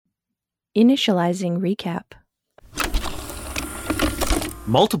Initializing recap.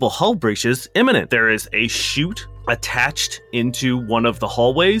 Multiple hull breaches imminent. There is a chute attached into one of the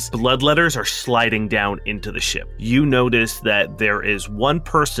hallways. Bloodletters are sliding down into the ship. You notice that there is one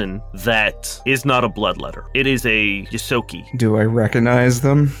person that is not a bloodletter. It is a Yosoki. Do I recognize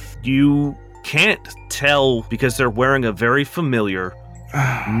them? You can't tell because they're wearing a very familiar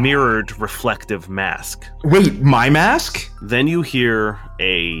mirrored reflective mask. Wait, my mask? Then you hear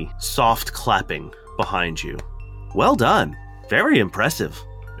a soft clapping behind you. Well done. Very impressive.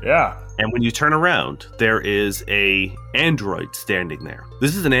 Yeah. And when you turn around, there is a android standing there.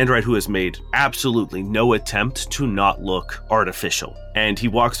 This is an android who has made absolutely no attempt to not look artificial. And he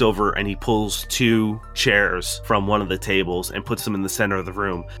walks over and he pulls 2 chairs from one of the tables and puts them in the center of the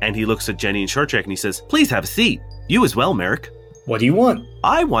room. And he looks at Jenny and Shorttrack and he says, "Please have a seat. You as well, Merrick. What do you want?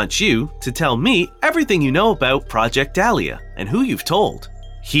 I want you to tell me everything you know about Project Dahlia and who you've told."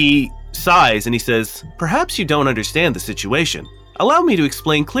 He sighs and he says, "Perhaps you don't understand the situation. Allow me to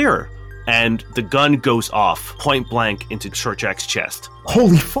explain clearer." And the gun goes off, point blank, into Shorttrack's chest.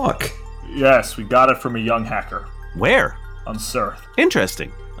 Holy fuck. Yes, we got it from a young hacker. Where? On Surth.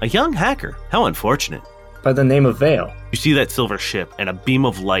 Interesting. A young hacker. How unfortunate. By the name of Vale. You see that silver ship, and a beam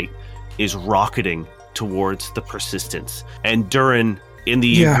of light is rocketing towards the Persistence. And Durin, in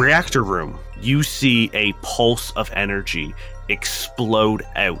the reactor room, you see a pulse of energy explode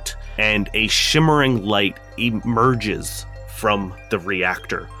out, and a shimmering light emerges from the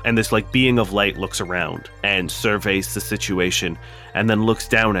reactor. And this being of light looks around and surveys the situation, and then looks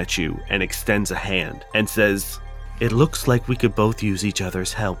down at you and extends a hand and says, "It looks like we could both use each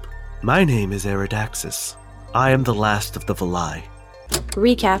other's help. My name is Eridaxis. I am the last of the Valai."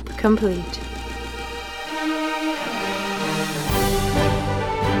 Recap complete.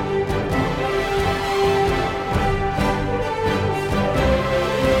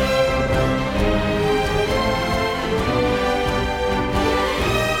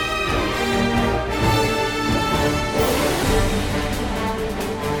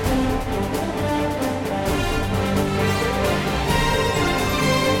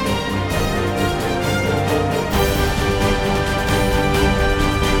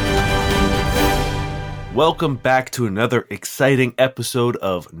 Welcome back to another exciting episode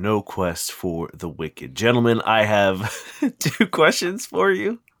of No Quest for the Wicked. Gentlemen, I have 2 questions for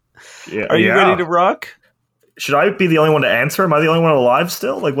you. Yeah, Are you ready to rock? Should I be the only one to answer? Am I the only one alive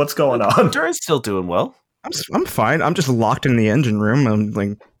still? What's going on? Durin's still doing well. I'm fine. I'm just locked in the engine room.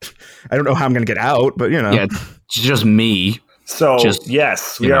 I don't know how I'm going to get out, but you know. Yeah, it's just me. So,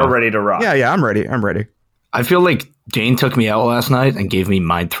 yes, we are ready to rock. Yeah, I'm ready. I feel like Jane took me out last night and gave me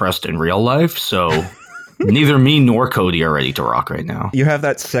mind thrust in real life, so neither me nor Cody are ready to rock right now. You have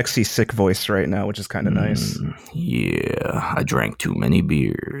that sexy, sick voice right now, which is kind of nice. Yeah, I drank too many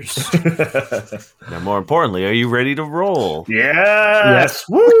beers. Now, more importantly, are you ready to roll? Yes!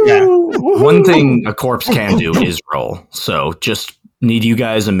 Woo! Yeah. One thing a corpse can do is roll, so just need you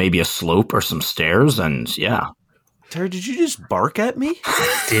guys and maybe a slope or some stairs, and yeah. Terry, did you just bark at me?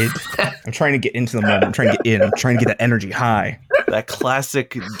 I did. I'm trying to get into the moment. I'm trying to get in. I'm trying to get that energy high. That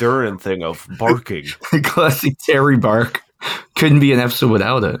classic Durin thing of barking. Classic Terry bark. Couldn't be an episode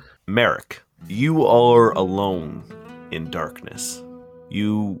without it. Merrick, you are alone in darkness.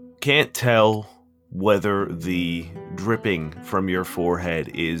 You can't tell whether the dripping from your forehead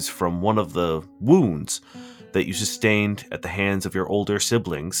is from one of the wounds that you sustained at the hands of your older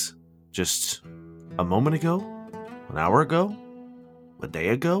siblings just a moment ago, an hour ago, a day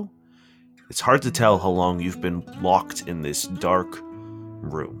ago. It's hard to tell how long you've been locked in this dark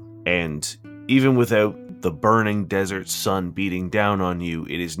room. And even without the burning desert sun beating down on you,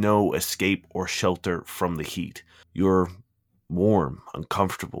 it is no escape or shelter from the heat. You're warm,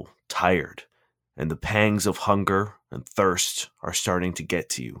 uncomfortable, tired, and the pangs of hunger and thirst are starting to get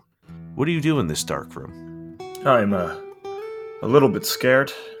to you. What do you do in this dark room? I'm a little bit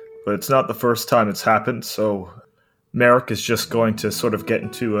scared, but it's not the first time it's happened, so Merrick is just going to sort of get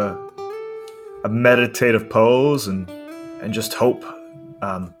into a meditative pose and just hope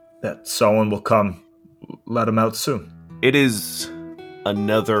that someone will come let him out soon. It is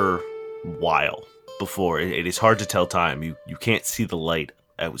another while before. It is hard to tell time. You can't see the light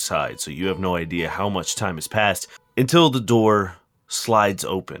outside, so you have no idea how much time has passed until the door slides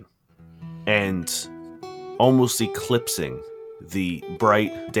open, and almost eclipsing the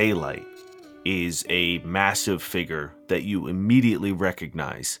bright daylight is a massive figure that you immediately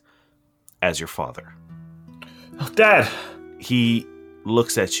recognize as your father. Oh, Dad! He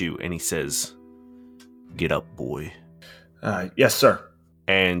looks at you and he says, "Get up, boy." Yes, sir.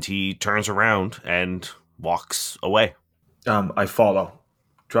 And he turns around and walks away. I follow.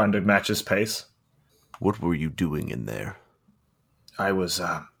 trying to match his pace. What were you doing in there? I was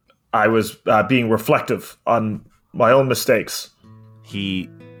being reflective on my own mistakes. He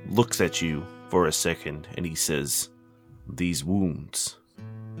looks at you for a second and he says, "These wounds,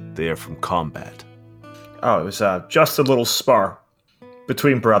 they are from combat." Oh, it was just a little spar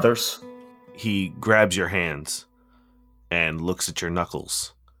between brothers. He grabs your hands and looks at your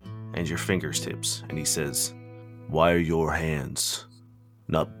knuckles and your fingertips, and he says, "Why are your hands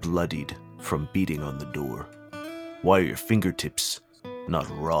not bloodied from beating on the door? Why are your fingertips not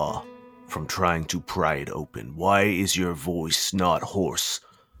raw from trying to pry it open? Why is your voice not hoarse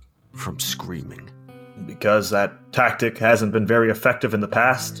from screaming?" Because that tactic hasn't been very effective in the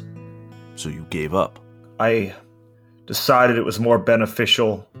past. So you gave up. I decided it was more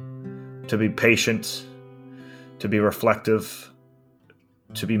beneficial to be patient, to be reflective,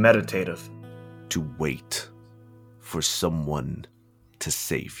 to be meditative. To wait for someone to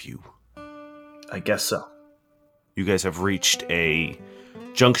save you. I guess so. You guys have reached a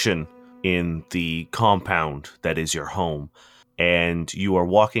junction in the compound that is your home, and you are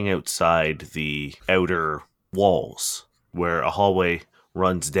walking outside the outer walls where a hallway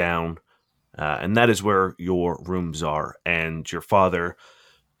runs down, and that is where your rooms are. And your father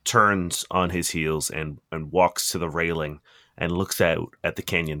turns on his heels and walks to the railing and looks out at the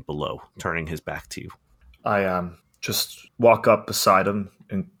canyon below, turning his back to you. I just walk up beside him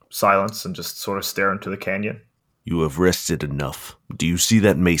in silence and just sort of stare into the canyon. "You have rested enough. Do you see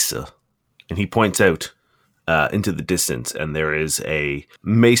that mesa?" And he points out into the distance, and there is a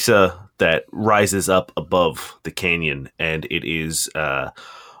mesa that rises up above the canyon, and it is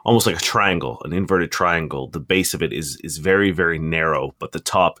almost like a triangle, an inverted triangle. The base of it is very, very narrow, but the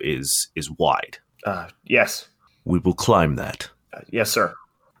top is wide. Yes. "We will climb that." Yes, sir.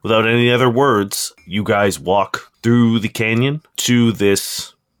 Without any other words, you guys walk through the canyon to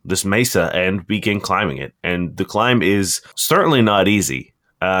this mesa and begin climbing it. And the climb is certainly not easy.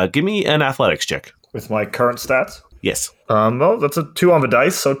 Give me an athletics check. With my current stats? Yes. Well, that's a 2 on the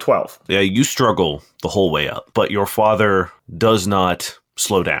dice, so 12. Yeah, you struggle the whole way up, but your father does not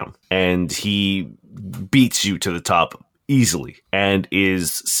slow down, and he beats you to the top easily and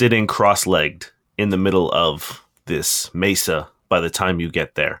is sitting cross-legged in the middle of this mesa by the time you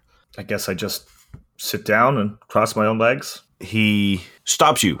get there. I guess I just sit down and cross my own legs. He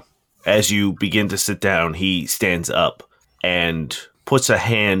stops you as you begin to sit down. He stands up and puts a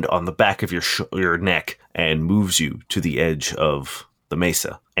hand on the back of your neck and moves you to the edge of the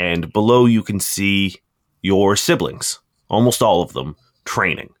mesa. And below you can see your siblings, almost all of them,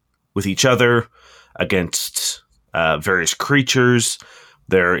 training with each other against various creatures.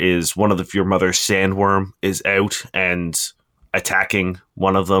 There is one of your mother's sandworm is out and attacking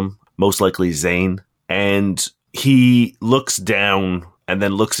one of them, most likely Zane. And he looks down and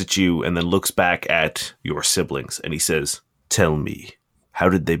then looks at you and then looks back at your siblings and he says, "Tell me, how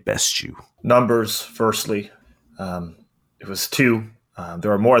did they best you?" Numbers, firstly. It was 2.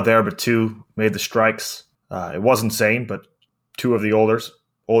 There were more there, but 2 made the strikes. It wasn't Zane, but 2 of the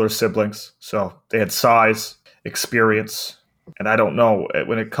older siblings. So they had size, experience, and I don't know.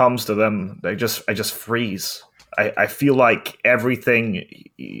 When it comes to them, I just freeze. I feel like everything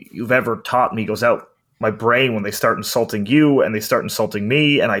you've ever taught me goes out my brain when they start insulting you and they start insulting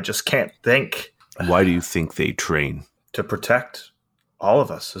me, and I just can't think. Why do you think they train? To protect all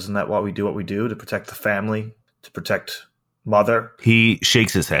of us. Isn't that what we do? To protect the family, to protect mother. He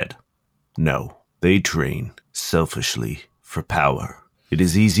shakes his head. No, they train selfishly for power. It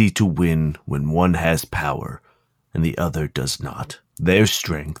is easy to win when one has power and the other does not. Their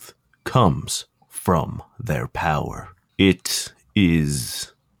strength comes from their power. It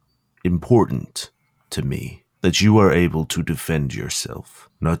is important to me that you are able to defend yourself,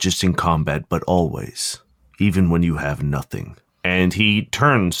 not just in combat, but always, even when you have nothing. And he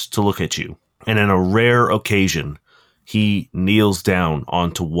turns to look at you, and in a rare occasion, he kneels down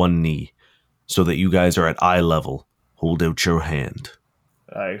onto one knee so that you guys are at eye level. Hold out your hand.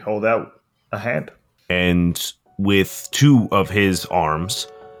 I hold out a hand. And with 2 of his arms,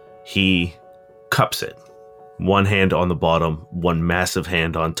 he cups it. One hand on the bottom, one massive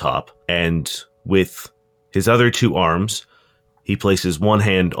hand on top. And with his other 2 arms, he places one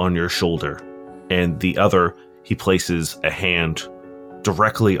hand on your shoulder, and the other, he places a hand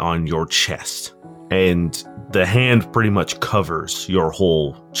directly on your chest. And the hand pretty much covers your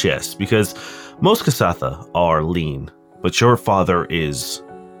whole chest, because most Kasatha are lean, but your father is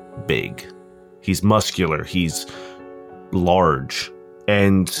big. He's muscular, he's large,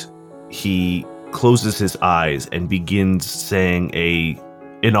 and he closes his eyes and begins saying a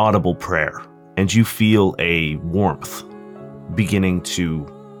inaudible prayer, and you feel a warmth beginning to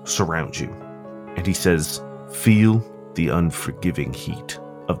surround you. And he says, "Feel the unforgiving heat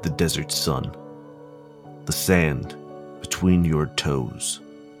of the desert sun, the sand between your toes,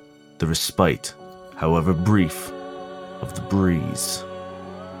 the respite, however brief, of the breeze.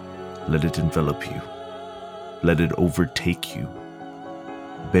 Let it envelop you. Let it overtake you.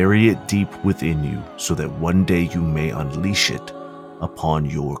 Bury it deep within you so that one day you may unleash it upon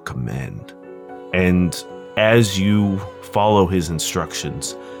your command." And as you follow his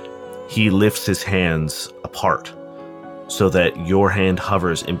instructions, he lifts his hands apart so that your hand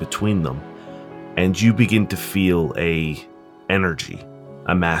hovers in between them, and you begin to feel a energy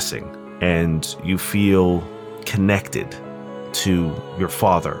amassing, and you feel connected to your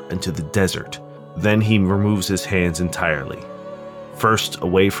father and to the desert. Then he removes his hands entirely, first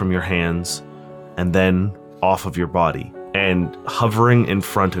away from your hands and then off of your body, and hovering in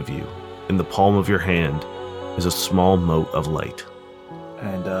front of you in the palm of your hand is a small mote of light.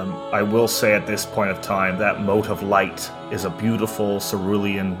 And I will say at this point of time, that mote of light is a beautiful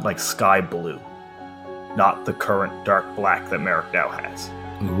cerulean, like sky blue, not the current dark black that Merrick now has.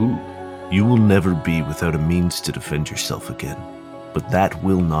 Ooh. You will never be without a means to defend yourself again, but that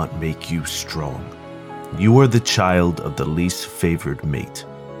will not make you strong. You are the child of the least favored mate,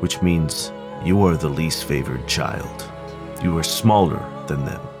 which means you are the least favored child. You are smaller than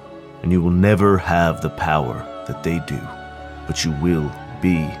them, and you will never have the power that they do, but you will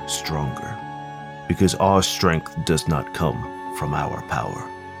be stronger, because our strength does not come from our power.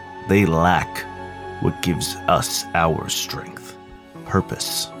 They lack what gives us our strength: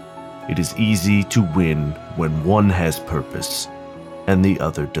 purpose. It is easy to win when one has purpose and the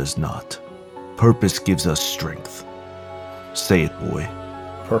other does not. Purpose gives us strength. Say it, boy.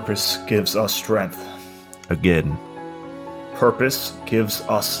 Purpose gives us strength. Again. Purpose gives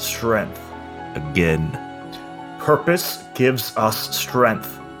us strength. Again. Purpose gives us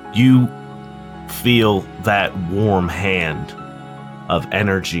strength. You feel that warm hand of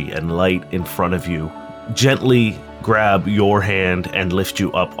energy and light in front of you gently grab your hand and lift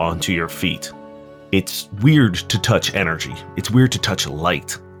you up onto your feet. It's weird to touch energy. It's weird to touch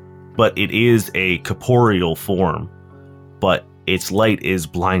light. But it is a corporeal form. But its light is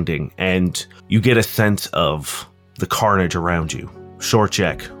blinding, and you get a sense of the carnage around you.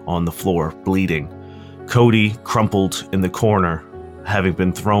 Shortcheck on the floor, bleeding. Cody crumpled in the corner, having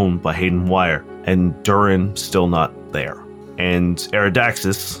been thrown by Hayden Wire, and Durin still not there. And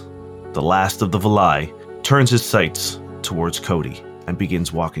Eridaxis, the last of the Valai, turns his sights towards Cody and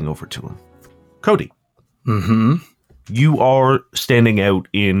begins walking over to him. Cody. Mm-hmm. You are standing out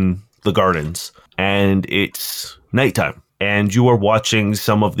in the gardens, and it's nighttime. And you are watching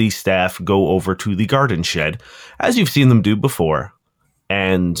some of the staff go over to the garden shed, as you've seen them do before,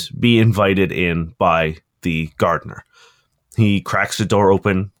 and be invited in by the gardener. He cracks the door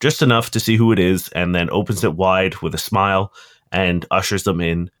open just enough to see who it is, and then opens it wide with a smile and ushers them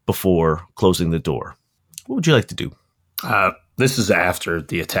in before closing the door. What would you like to do? This is after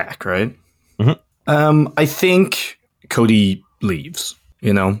the attack, right? Mm-hmm. I think Cody leaves.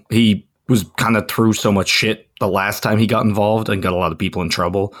 You know, he was kind of through so much shit the last time he got involved and got a lot of people in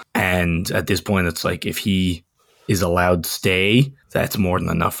trouble. And at this point, it's like, if he is allowed to stay, that's more than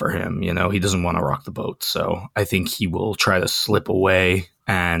enough for him. You know, he doesn't want to rock the boat. So I think he will try to slip away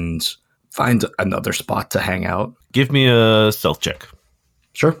and find another spot to hang out. Give me a stealth check.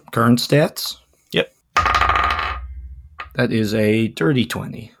 Sure. Current stats. Yep. That is a dirty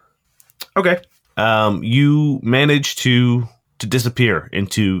 20. Okay. You manage to disappear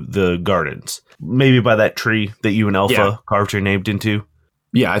into the gardens. Maybe by that tree that you and Alpha carved your name into.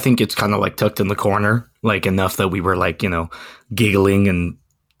 Yeah, I think it's kind of like tucked in the corner, like enough that we were like, you know, giggling and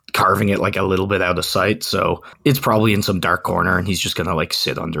carving it like a little bit out of sight. So it's probably in some dark corner, and he's just going to like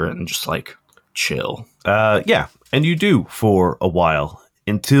sit under it and just like chill. Yeah, and you do for a while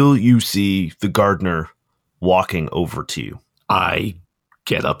until you see the gardener walking over to you. I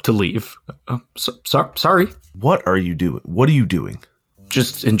get up to leave. Sorry. What are you doing? What are you doing?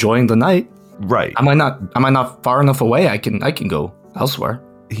 Just enjoying the night. Right. Am I not far enough away? I can go elsewhere.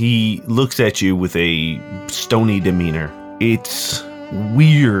 He looks at you with a stony demeanor. It's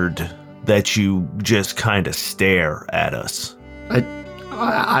weird that you just kind of stare at us.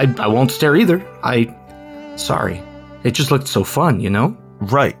 I won't stare either. Sorry. It just looked so fun, you know?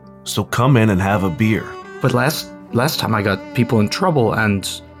 Right. So come in and have a beer. But last time I got people in trouble and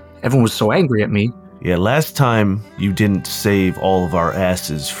everyone was so angry at me. Yeah, last time you didn't save all of our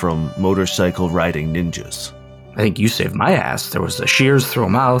asses from motorcycle riding ninjas. I think you saved my ass. There was the shears through a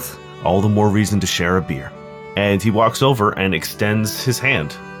mouth. All the more reason to share a beer. And he walks over and extends his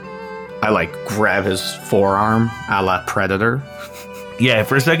hand. I like grab his forearm a la Predator. Yeah,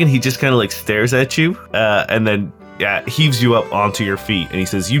 for a second, he just kind of like stares at you and then heaves you up onto your feet. And he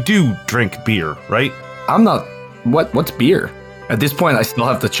says, you do drink beer, right? I'm not... What's beer? At this point, I still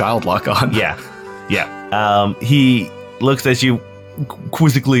have the child lock on. Yeah. He looks at you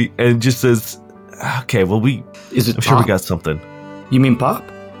quizzically and just says, okay, well, Is it I'm sure we pop? got something. You mean pop?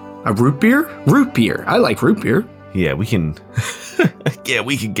 A root beer? Root beer. I like root beer. Yeah, we can...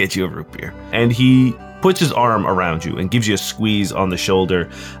 we can get you a root beer. And he puts his arm around you and gives you a squeeze on the shoulder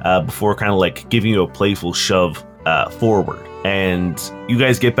before kind of like giving you a playful shove forward. And you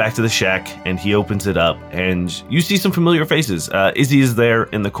guys get back to the shack and he opens it up and you see some familiar faces. Izzy is there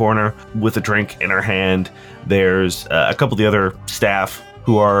in the corner with a drink in her hand. There's a couple of the other staff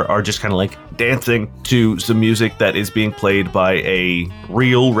who are just kind of like dancing to some music that is being played by a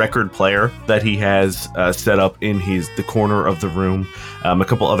real record player that he has set up in the corner of the room. A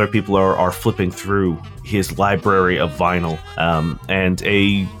couple other people are flipping through his library of vinyl, and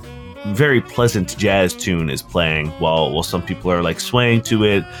a very pleasant jazz tune is playing while some people are like swaying to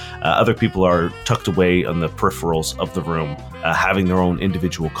it. Other people are tucked away on the peripherals of the room, having their own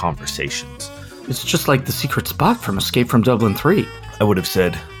individual conversations. It's just like the secret spot from Escape from Dublin 3. I would have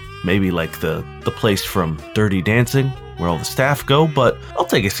said maybe like the place from Dirty Dancing, where all the staff go, but I'll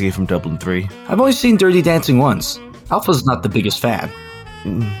take Escape from Dublin 3. I've only seen Dirty Dancing once. Alpha's not the biggest fan.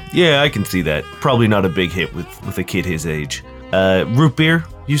 Yeah, I can see that. Probably not a big hit with a kid his age. Root beer,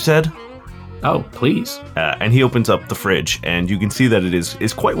 you said? Oh, please. And he opens up the fridge, and you can see that it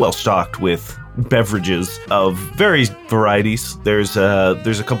is quite well stocked with beverages of various varieties. There's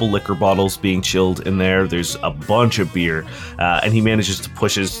a couple liquor bottles being chilled in there. There's a bunch of beer, and he manages to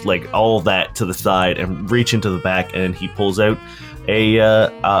push all of that to the side and reach into the back, and he pulls out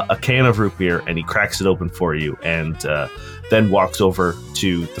a can of root beer, and he cracks it open for you, and then walks over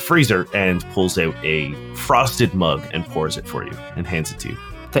to the freezer and pulls out a frosted mug and pours it for you and hands it to you.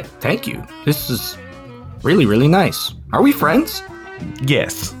 Thank you. This is really, really nice. Are we friends?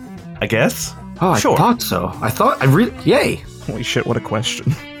 Yes, I guess. Oh, Sure. I thought so. Yay. Holy shit, what a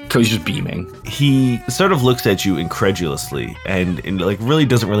question. Cody's just beaming. He sort of looks at you incredulously and like really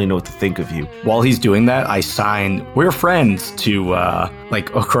doesn't really know what to think of you. While he's doing that, I sign, we're friends, to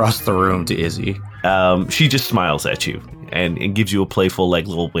like across the room to Izzy. She just smiles at you and gives you a playful like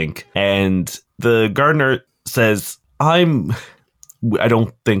little wink. And the gardener says, I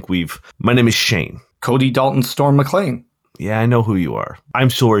don't think my name is Shane. Cody Dalton Storm McLean. Yeah, I know who you are. I'm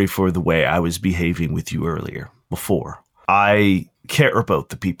sorry for the way I was behaving with you before. I care about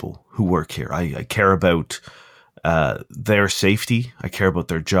the people who work here. I care about their safety. I care about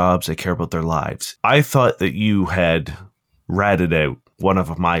their jobs. I care about their lives. I thought that you had ratted out one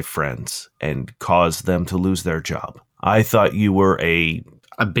of my friends and caused them to lose their job. I thought you were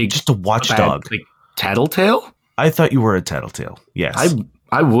just a watchdog. Like tattletale? I thought you were a tattletale. Yes.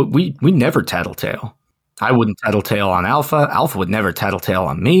 We never tattletale. I wouldn't tattletale on Alpha. Alpha would never tattletale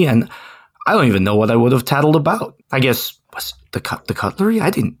on me, and I don't even know what I would have tattled about. I guess was the cutlery. I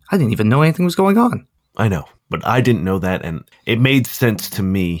didn't even know anything was going on. I know, but I didn't know that, and it made sense to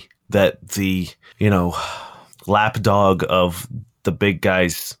me that the lapdog of the big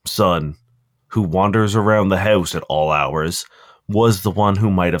guy's son, who wanders around the house at all hours, was the one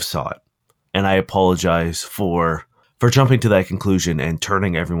who might have saw it. And I apologize for jumping to that conclusion and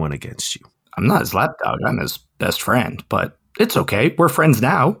turning everyone against you. I'm not his lapdog. I'm his best friend, but it's okay. We're friends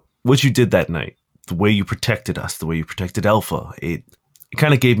now. What you did that night, the way you protected us, the way you protected Alpha, it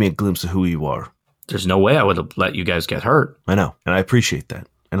kind of gave me a glimpse of who you are. There's no way I would have let you guys get hurt. I know, and I appreciate that.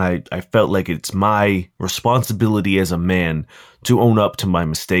 And I felt like it's my responsibility as a man to own up to my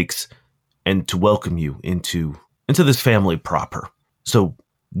mistakes and to welcome you into this family proper. So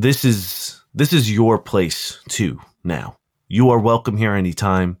this is your place too now. You are welcome here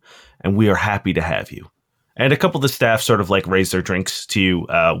anytime, and we are happy to have you. And a couple of the staff sort of like raise their drinks to you.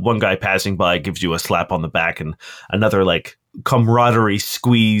 One guy passing by gives you a slap on the back, and another like camaraderie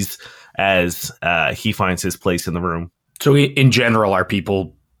squeeze as he finds his place in the room. So in general, are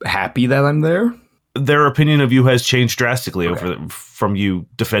people happy that I'm there? Their opinion of you has changed drastically from you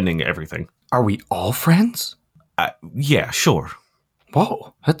defending everything. Are we all friends? Yeah, sure.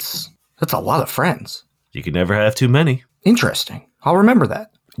 Whoa, that's a lot of friends. You can never have too many. Interesting. I'll remember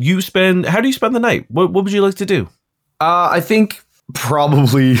that. How do you spend the night? What would you like to do? I think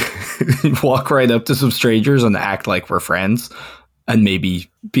probably walk right up to some strangers and act like we're friends, and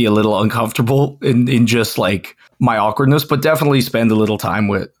maybe be a little uncomfortable in just like my awkwardness, but definitely spend a little time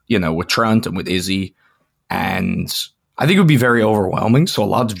with Trunt and with Izzy. And I think it would be very overwhelming. So a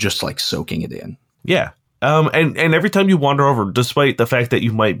lot of just like soaking it in. Yeah. And every time you wander over, despite the fact that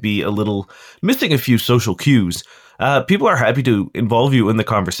you might be a little missing a few social cues, People are happy to involve you in the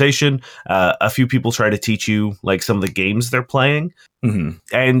conversation. A few people try to teach you like some of the games they're playing,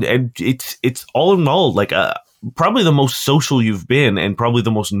 and it's all in all like probably the most social you've been, and probably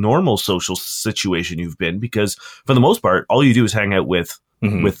the most normal social situation you've been, because for the most part, all you do is hang out with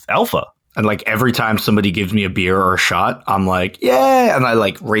Alpha. And like every time somebody gives me a beer or a shot, I'm like, yeah, and I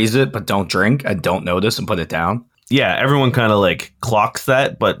like raise it but don't drink and don't notice and put it down. Yeah, everyone kind of like clocks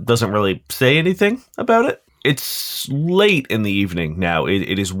that, but doesn't really say anything about it. It's late in the evening now.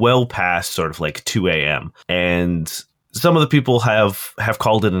 It is well past sort of like 2 a.m. And some of the people have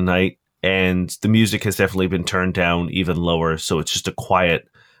called it a night, and the music has definitely been turned down even lower. So it's just a quiet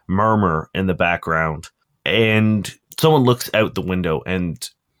murmur in the background. And someone looks out the window and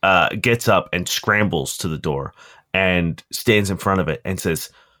gets up and scrambles to the door and stands in front of it and says,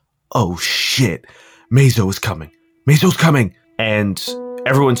 "Oh shit, Mazo is coming. Mazo's coming." And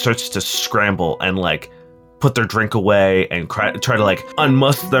everyone starts to scramble and like put their drink away and try to like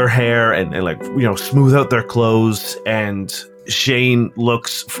unmusk their hair and like, you know, smooth out their clothes. And Shane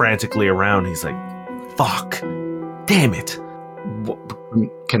looks frantically around. He's like, fuck, damn it.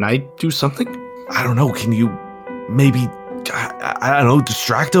 Can I do something? I don't know. Can you maybe, I don't know,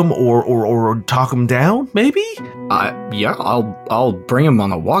 distract him or talk him down, maybe? Yeah, I'll bring him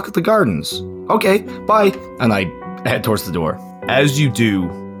on a walk at the gardens. Okay, bye. And I head towards the door. As you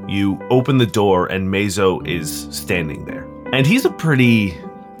do, you open the door and Mazo is standing there. And he's a pretty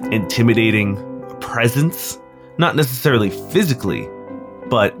intimidating presence. Not necessarily physically,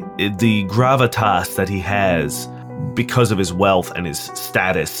 but the gravitas that he has because of his wealth and his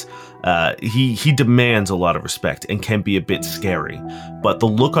status. He demands a lot of respect and can be a bit scary. But the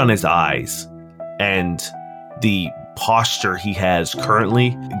look on his eyes and the posture he has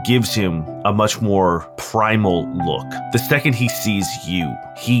currently gives him a much more primal look. The second he sees you,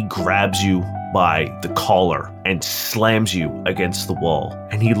 he grabs you by the collar and slams you against the wall.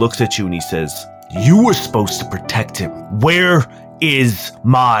 And he looks at you and he says, "You were supposed to protect him. Where is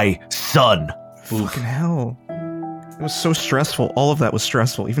my son?" Fucking hell. It was so stressful. All of that was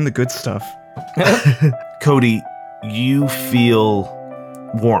stressful, even the good stuff. Cody, you feel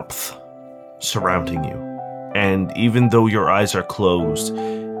warmth surrounding you. And even though your eyes are closed,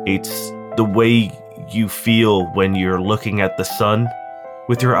 it's the way you feel when you're looking at the sun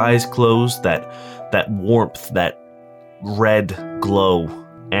with your eyes closed, that warmth, that red glow.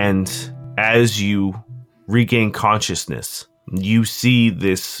 And as you regain consciousness, you see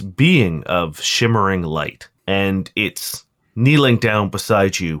this being of shimmering light. And it's kneeling down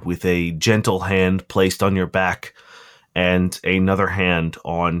beside you with a gentle hand placed on your back and another hand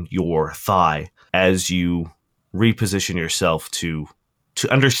on your thigh as you reposition yourself to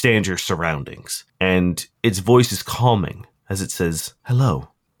understand your surroundings. And its voice is calming as it says, "Hello,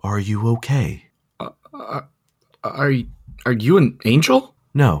 are you okay?" Are you an angel?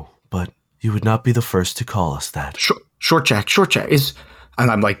 No, but you would not be the first to call us that. Short Jack is...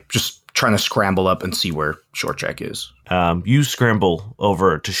 And I'm like just trying to scramble up and see where Short Jack is. You scramble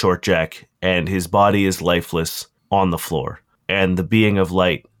over to Short Jack, and his body is lifeless on the floor. And the being of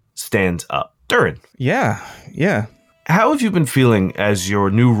light stands up. Durin. Yeah. How have you been feeling as your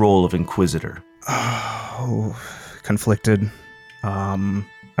new role of Inquisitor? Oh, conflicted. I'm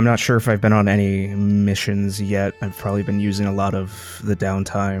not sure if I've been on any missions yet. I've probably been using a lot of the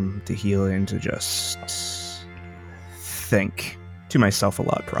downtime to heal and to just think to myself a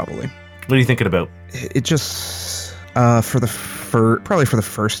lot, probably. What are you thinking about? It just, probably for the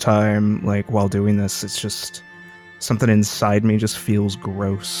first time, like while doing this, it's just something inside me just feels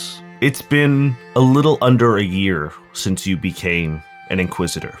gross. It's been a little under a year since you became an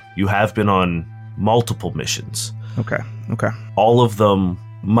Inquisitor. You have been on multiple missions. Okay. All of them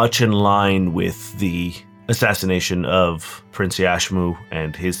much in line with the assassination of Prince Yashmu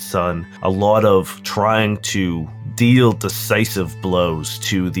and his son. A lot of trying to deal decisive blows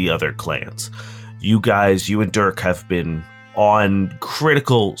to the other clans. You and Dirk have been on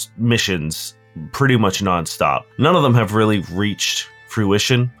critical missions pretty much nonstop. None of them have really reached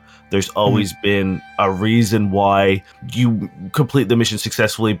fruition. There's always been a reason why you complete the mission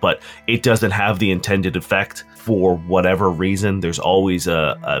successfully, but it doesn't have the intended effect for whatever reason. There's always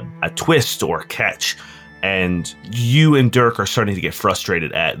a twist or a catch. And you and Dirk are starting to get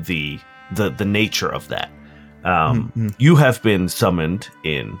frustrated at the nature of that. You have been summoned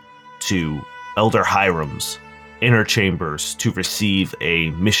in to Elder Hiram's inner chambers to receive a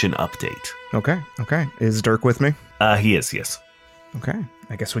mission update. Okay. Is Dirk with me? He is, yes. Okay.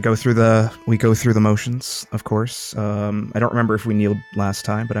 I guess we go through the motions, of course. I don't remember if we kneeled last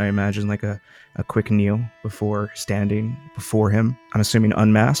time, but I imagine like a quick kneel before standing before him. I'm assuming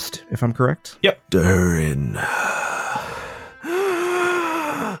unmasked, if I'm correct. Yep. Durin,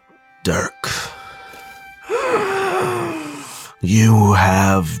 Dirk, you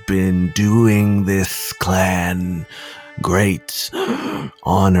have been doing this clan great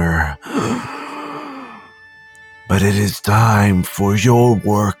honor, but it is time for your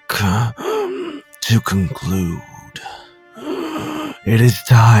work to conclude. It is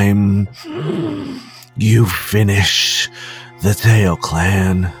time you finish the Tail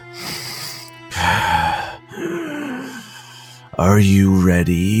Clan. Are you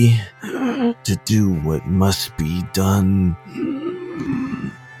ready to do what must be done?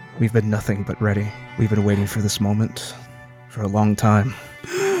 We've been nothing but ready. We've been waiting for this moment for a long time.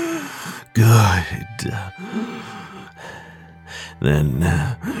 Good. Then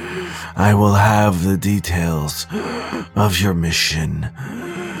I will have the details of your mission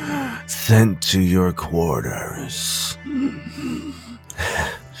sent to your quarters.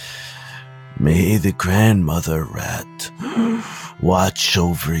 May the grandmother rat watch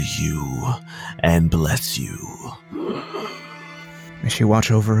over you and bless you. May she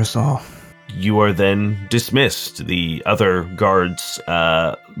watch over us all. You are then dismissed. The other guards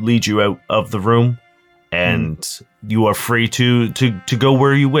lead you out of the room, and you are free to go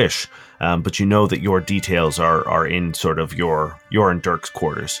where you wish. But you know that your details are in sort of your and Dirk's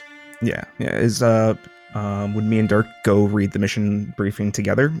quarters. Yeah. Would me and Dirk go read the mission briefing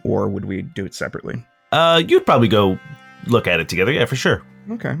together, or would we do it separately? You'd probably go look at it together, yeah, for sure.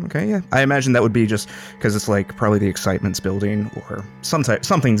 Okay, yeah. I imagine that would be just because it's like probably the excitement's building, or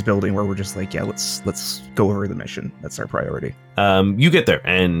something's building where we're just like, yeah, let's go over the mission. That's our priority. You get there,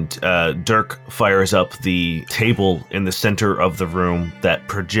 and Dirk fires up the table in the center of the room that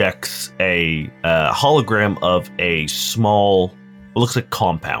projects a hologram of a small, it looks like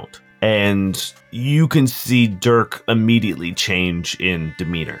compound. And you can see Dirk immediately change in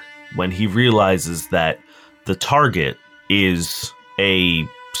demeanor when he realizes that the target is a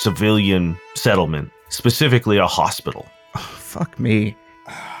civilian settlement, specifically a hospital. Oh, fuck me.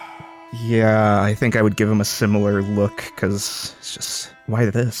 Yeah, I think I would give him a similar look, because it's just, why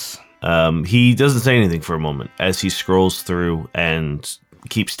this? He doesn't say anything for a moment as he scrolls through and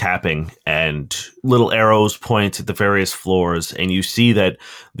keeps tapping, and little arrows point at the various floors, and you see that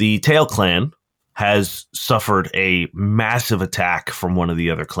the Tail Clan has suffered a massive attack from one of the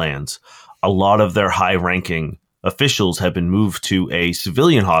other clans. A lot of their high-ranking officials have been moved to a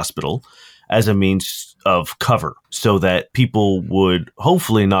civilian hospital as a means of cover, so that people would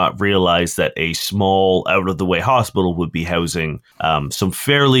hopefully not realize that a small, out-of-the-way hospital would be housing some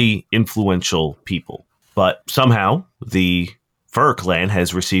fairly influential people. But somehow, the Fur Clan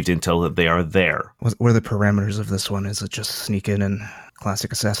has received intel that they are there. What are the parameters of this one? Is it just sneak in and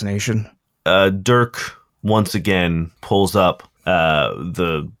classic assassination? Dirk once again pulls up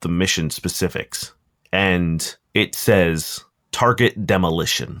the mission specifics, and it says target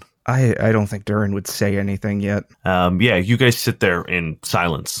demolition. I don't think Durin would say anything yet. Yeah, you guys sit there in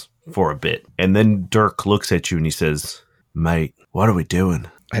silence for a bit, and then Dirk looks at you and he says, "Mate, what are we doing?"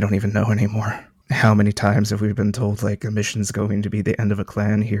 I don't even know anymore. How many times have we been told, like, a mission's going to be the end of a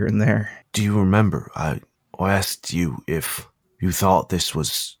clan here and there? Do you remember? I asked you if you thought this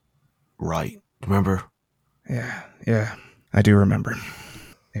was right. Remember? Yeah, I do remember.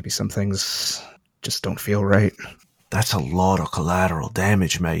 Maybe some things just don't feel right. That's a lot of collateral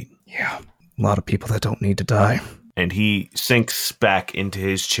damage, mate. Yeah, a lot of people that don't need to die. And he sinks back into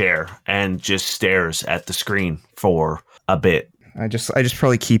his chair and just stares at the screen for a bit. I just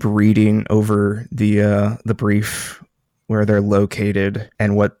probably keep reading over the brief where they're located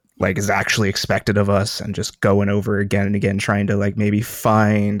and what like is actually expected of us, and just going over again and again, trying to like maybe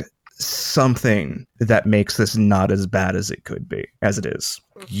find something that makes this not as bad as it could be, as it is.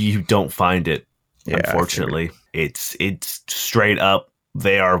 You don't find it, Yeah, unfortunately. It's straight up.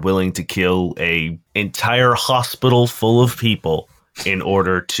 They are willing to kill a entire hospital full of people in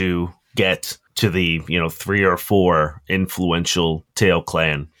order to get to the 3 or 4 influential Tail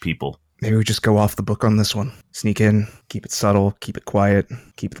Clan people. Maybe we just go off the book on this one. Sneak in, keep it subtle, keep it quiet,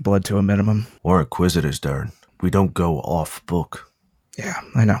 keep the blood to a minimum. We're inquisitors, Darren. We don't go off book. Yeah,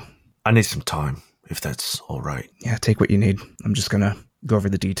 I know. I need some time, if that's all right. Yeah, take what you need. I'm just gonna go over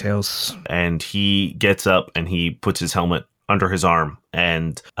the details. And he gets up and he puts his helmet under his arm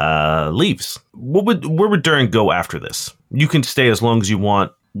and leaves. Where would Durin go after this? You can stay as long as you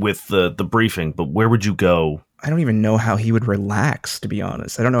want with the briefing, but where would you go? I don't even know how he would relax, to be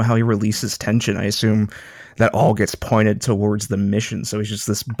honest. I don't know how he releases tension. I assume that all gets pointed towards the mission, so he's just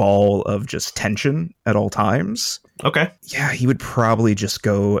this ball of just tension at all times. Okay. Yeah, he would probably just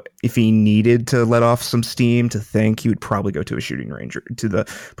go, if he needed to let off some steam to think, he would probably go to a shooting range, or to the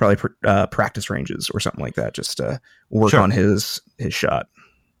probably practice ranges or something like that, just to work on his shot.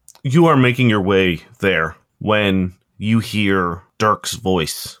 You are making your way there when you hear Dirk's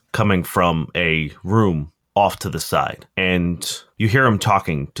voice coming from a room off to the side, and you hear him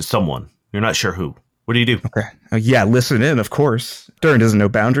talking to someone. You're not sure who. What do you do? Okay. Yeah, listen in, of course. Durin doesn't know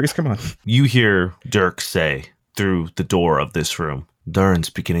boundaries. Come on. You hear Dirk say through the door of this room, Durin's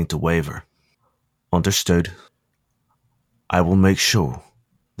beginning to waver. Understood. I will make sure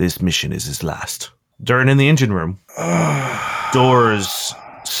this mission is his last. Durin in the engine room. Doors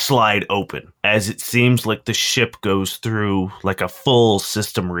slide open as it seems like the ship goes through like a full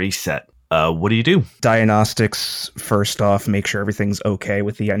system reset. What do you do? Diagnostics, first off, make sure everything's okay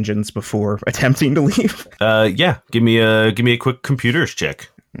with the engines before attempting to leave. Yeah. Give me a quick computers check.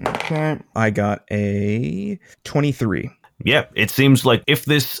 Okay. I got a 23. Yeah, it seems like if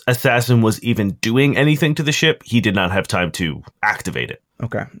this assassin was even doing anything to the ship, he did not have time to activate it.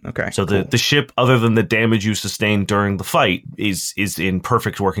 Okay. So cool. the ship, other than the damage you sustained during the fight, is in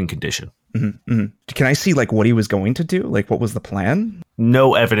perfect working condition. Mm-hmm, mm-hmm. Can I see, like, what he was going to do? Like, what was the plan?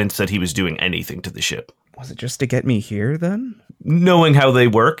 No evidence that he was doing anything to the ship. Was it just to get me here, then? Knowing how they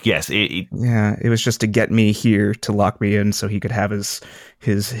work, yes. Yeah, it was just to get me here, to lock me in so he could have his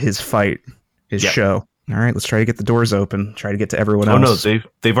fight, his show. All right, let's try to get the doors open. Try to get to everyone else. Oh, no,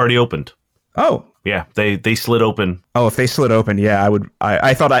 they've already opened. Oh. Yeah, they slid open. Oh, if they slid open, yeah, I would.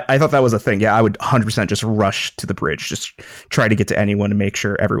 I thought that was a thing. Yeah, I would 100% just rush to the bridge, just try to get to anyone to make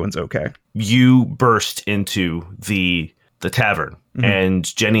sure everyone's okay. You burst into the tavern,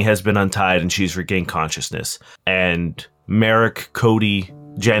 and Jenny has been untied, and she's regained consciousness. And Merrick, Cody,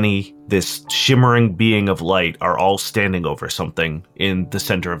 Jenny, this shimmering being of light, are all standing over something in the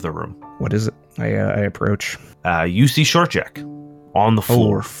center of the room. What is it? I approach. You see Shortjack on the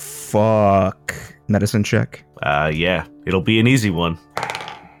floor. Oh, fuck. Medicine check? Yeah, it'll be an easy one.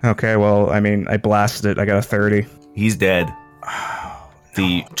 Okay, well, I mean, I blasted it. I got a 30. He's dead.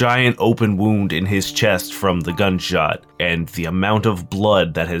 The giant open wound in his chest from the gunshot and the amount of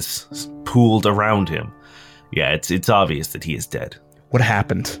blood that has pooled around him. Yeah, it's obvious that he is dead. What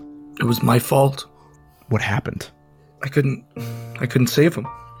happened? It was my fault. What happened? I couldn't save him.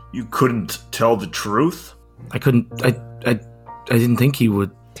 You couldn't tell the truth? I didn't think he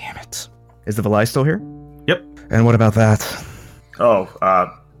would. Damn it. Is the Valai still here? Yep. And what about that? Oh,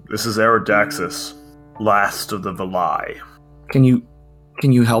 this is Eridaxis, last of the Valai. Can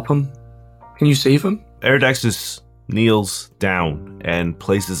you help him? Can you save him? Eridaxis kneels down and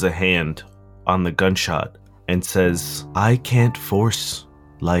places a hand on the gunshot and says, I can't force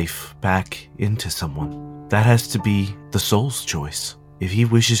life back into someone. That has to be the soul's choice. If he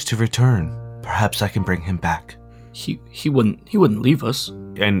wishes to return, perhaps I can bring him back. He wouldn't leave us.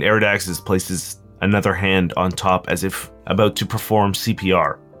 And Eridaxis places another hand on top as if about to perform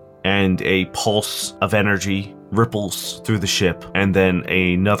CPR. And a pulse of energy ripples through the ship, and then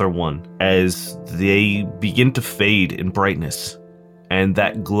another one as they begin to fade in brightness. And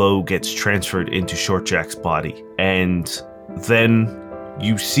that glow gets transferred into Shortjack's body. And then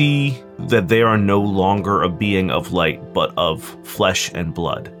you see that they are no longer a being of light, but of flesh and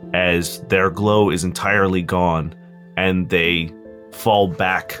blood, as their glow is entirely gone, and they fall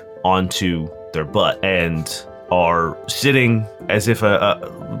back onto their butt and are sitting as if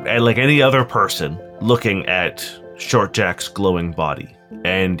like any other person looking at Shortjack's glowing body,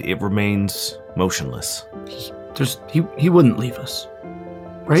 and it remains motionless. He wouldn't leave us,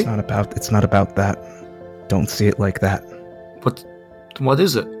 right? It's not about that. Don't see it like that. What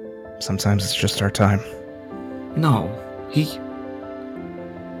is it? Sometimes it's just our time. No.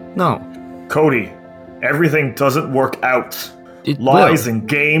 Cody, everything doesn't work out. It Lies will. and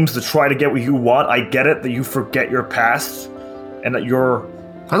games to try to get what you want. I get it that you forget your past and that you're...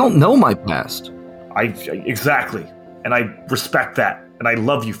 I don't know my past. Exactly. And I respect that. And I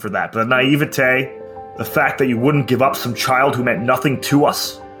love you for that. But the naivete, the fact that you wouldn't give up some child who meant nothing to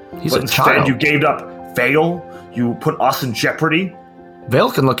us. He's but a instead child. you gave up Vale. You put us in jeopardy.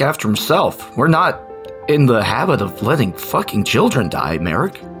 Vale can look after himself. We're not in the habit of letting fucking children die,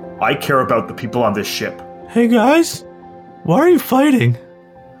 Merrick. I care about the people on this ship. Hey guys, why are you fighting?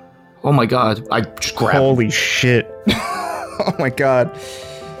 Oh my god, I just grabbed him. Holy shit. Oh my god.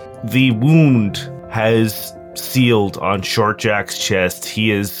 The wound has sealed on Shortjack's chest.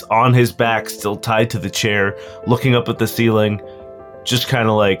 He is on his back, still tied to the chair, looking up at the ceiling, just kind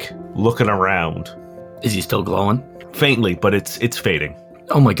of like looking around. Is he still glowing? Faintly, but it's fading.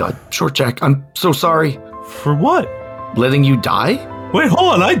 Oh my god, Shortjack, I'm so sorry. For what? Letting you die? Wait,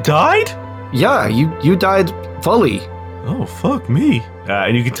 hold on, I died? Yeah, you died fully. Oh, fuck me.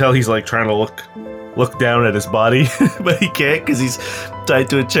 And you can tell he's like trying to look down at his body, but he can't because he's tied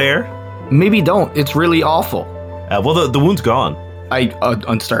to a chair. Maybe don't. It's really awful. Well, the wound's gone.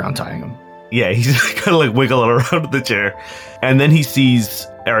 I start untying him. Yeah, he's kind of like wiggling around in the chair. And then he sees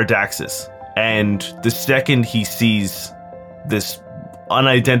Eridaxis. And the second he sees this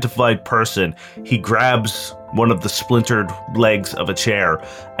unidentified person, he grabs one of the splintered legs of a chair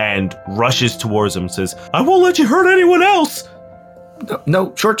and rushes towards him and says, I won't let you hurt anyone else!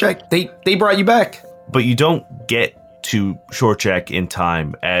 No, Short Jack, they brought you back. But you don't get to Short Jack in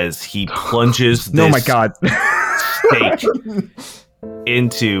time as he plunges this Oh my god. stake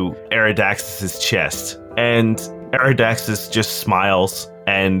into Eridaxis' chest. And Eridaxis just smiles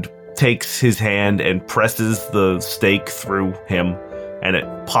and takes his hand and presses the stake through him, and it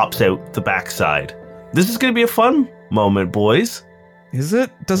pops out the backside. This is going to be a fun moment, boys. Is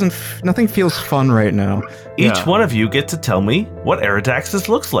it? Nothing feels fun right now. Each one of you get to tell me what Eridaxis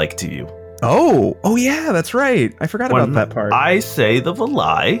looks like to you. Oh yeah, that's right. I forgot about that part. I say the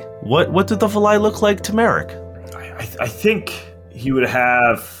Valai. What did the Valai look like to Merrick? I think he would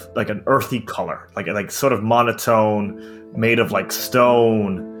have like an earthy color, like sort of monotone, made of like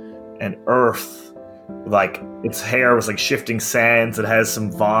stone and earth. Like its hair was like shifting sands. It has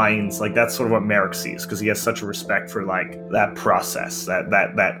some vines. Like that's sort of what Merrick sees because he has such a respect for like that process,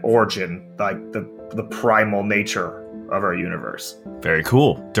 that origin, like the primal nature of our universe. Very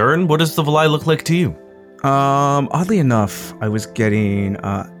cool. Durin, what does the Valai look like to you? Oddly enough, I was getting,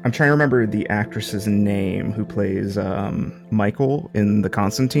 I'm trying to remember the actress's name who plays, Michael in the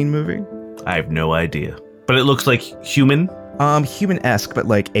Constantine movie. I have no idea. But it looks like human? Human-esque, but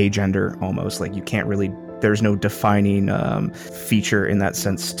like agender almost. Like you can't really, there's no defining, feature in that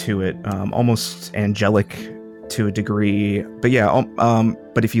sense to it. Almost angelic to a degree. But yeah,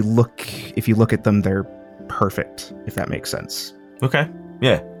 but if you look at them, they're perfect, if that makes sense. Okay.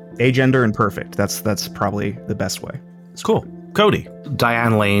 Yeah. Agender and perfect. That's probably the best way. It's cool. Cody.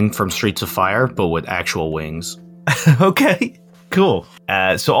 Diane Lane from Streets of Fire, but with actual wings. Okay. Cool.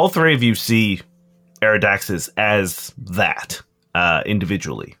 So all three of you see Eridaxis as that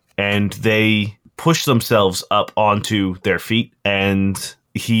individually. And they push themselves up onto their feet. And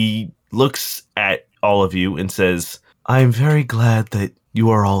he looks at all of you and says, I'm very glad that you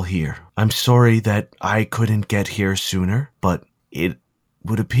are all here. I'm sorry that I couldn't get here sooner, but it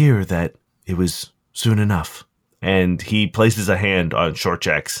would appear that it was soon enough. And he places a hand on Short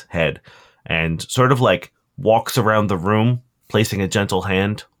Jack's head and sort of like walks around the room, placing a gentle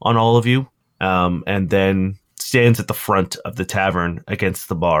hand on all of you, and then stands at the front of the tavern against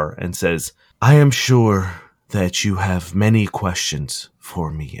the bar and says, I am sure that you have many questions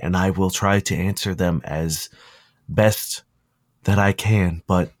for me, and I will try to answer them as best that I can,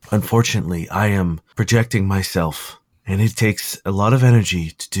 but unfortunately I am projecting myself, and it takes a lot of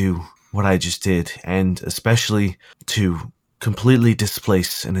energy to do what I just did, and especially to completely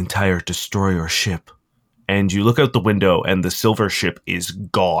displace an entire destroyer ship. And you look out the window and the silver ship is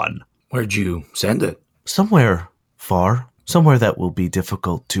gone. Where'd you send it? Somewhere far, somewhere that will be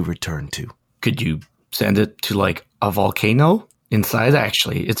difficult to return to. Could you send it to like a volcano? Inside,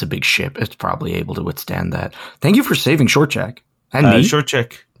 actually, it's a big ship. It's probably able to withstand that. Thank you for saving Short Jack. And me? Short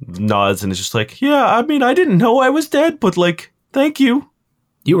Jack nods and is just like, yeah, I mean, I didn't know I was dead, but like, thank you.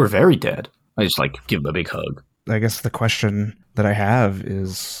 You were very dead. I just like give him a big hug. I guess the question that I have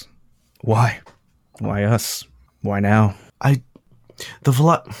is, why? Why us? Why now?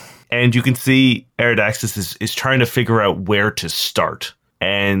 And you can see Eridaxis is trying to figure out where to start.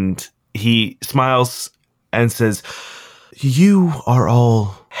 And he smiles and says, you are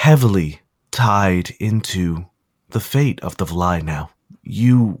all heavily tied into the fate of the Valai now.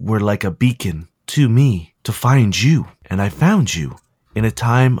 You were like a beacon to me to find you, and I found you in a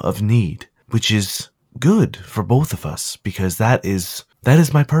time of need, which is good for both of us, because that is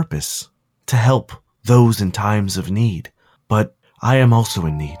my purpose, to help those in times of need. But I am also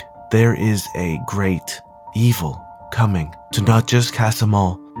in need. There is a great evil coming to not just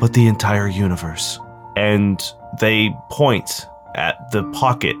Casamal, but the entire universe. And they point at the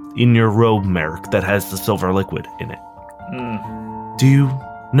pocket in your robe, Merrick, that has the silver liquid in it. Do you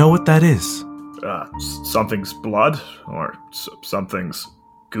know what that is? Something's blood or something's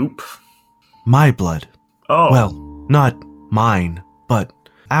goop. My blood. Oh. Well, not mine, but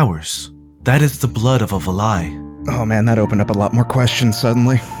ours. That is the blood of a Valai. Oh man, that opened up a lot more questions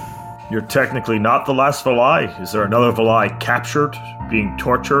suddenly. You're technically not the last Valai. Is there another Valai captured, being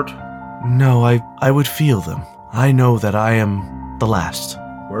tortured? No, I would feel them. I know that I am the last.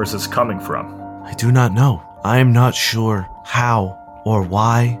 Where is this coming from? I do not know. I am not sure how or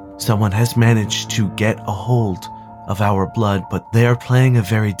why someone has managed to get a hold of our blood, but they are playing a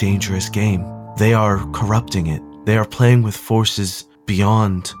very dangerous game. They are corrupting it. They are playing with forces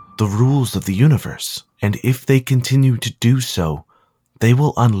beyond the rules of the universe. And if they continue to do so, they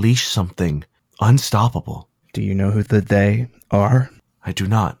will unleash something unstoppable. Do you know who the they are? I do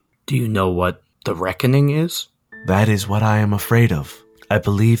not. Do you know what the reckoning is? That is what I am afraid of. I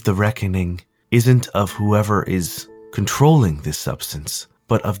believe the reckoning isn't of whoever is controlling this substance,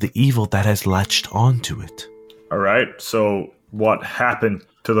 but of the evil that has latched onto it. All right, so what happened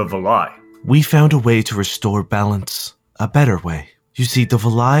to the Valai? We found a way to restore balance, a better way. You see, the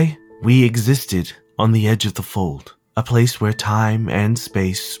Valai, we existed on the edge of the fold, a place where time and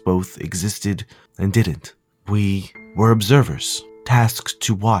space both existed and didn't. We were observers, tasked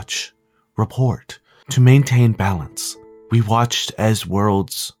to watch, report, to maintain balance. We watched as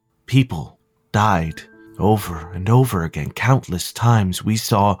worlds, people, died over and over again. Countless times we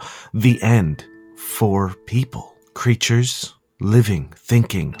saw the end for people, creatures, living,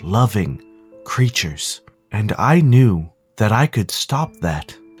 thinking, loving creatures. And I knew that I could stop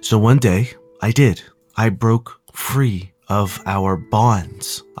that. So one day, I did. I broke free of our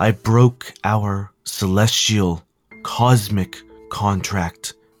bonds. I broke our celestial, cosmic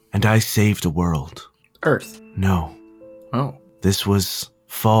contract, and I saved a world. Earth. No, Oh. this was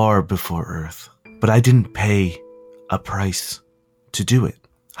far before Earth. But I didn't pay a price to do it.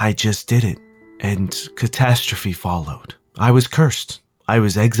 I just did it. And catastrophe followed. I was cursed. I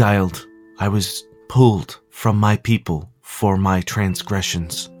was exiled. I was pulled from my people for my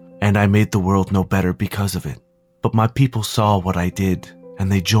transgressions. And I made the world no better because of it. But my people saw what I did,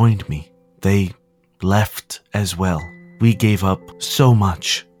 and they joined me. They left as well. We gave up so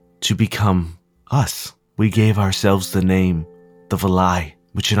much to become us. We gave ourselves the name, the Valai,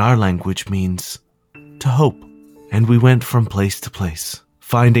 which in our language means to hope. And we went from place to place,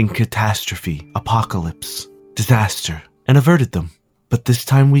 finding catastrophe, apocalypse, disaster, and averted them. But this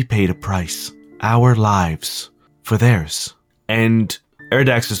time we paid a price, our lives, for theirs. And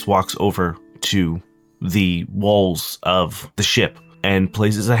Eridaxus walks over to the walls of the ship and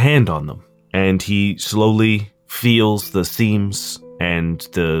places a hand on them. And he slowly feels the seams and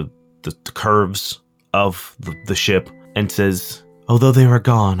the curves of the ship and says, "Although they are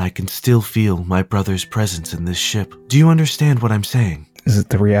gone, I can still feel my brother's presence in this ship. Do you understand what I'm saying?" Is it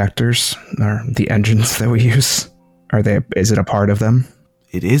the reactors or the engines that we use? Is it a part of them?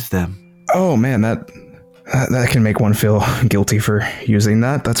 It is them. Oh man, that can make one feel guilty for using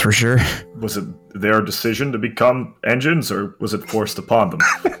that, that's for sure. Was it their decision to become engines, or was it forced upon them?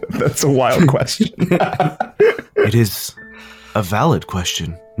 That's a wild question. It is a valid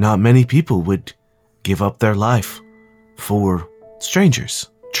question. Not many people would give up their life for strangers,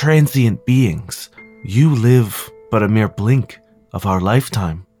 transient beings. You live but a mere blink of our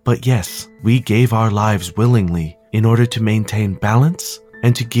lifetime. But yes, we gave our lives willingly in order to maintain balance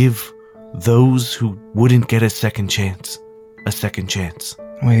and to give those who wouldn't get a second chance a second chance.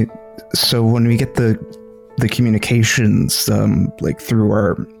 Wait, so when we get the communications like through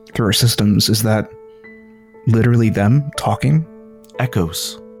our systems, is that literally them talking?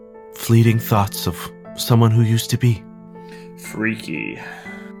 Echoes, fleeting thoughts of someone who used to be. Freaky.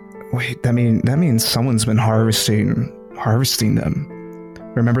 Wait, that means someone's been harvesting them.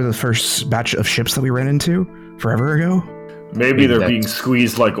 Remember the first batch of ships that we ran into forever ago? Maybe they're being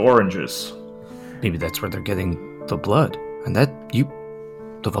squeezed like oranges. Maybe that's where they're getting the blood. And the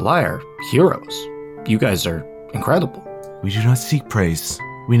Valai are heroes. You guys are incredible. We do not seek praise.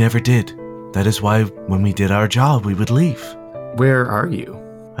 We never did. That is why when we did our job, we would leave. Where are you?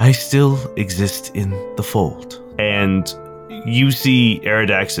 I still exist in the fold. And you see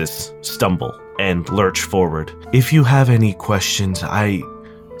Eridaxus stumble and lurch forward. If you have any questions, I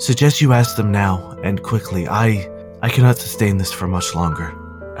suggest you ask them now and quickly. I cannot sustain this for much longer.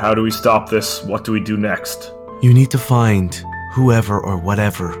 How do we stop this? What do we do next? You need to find whoever or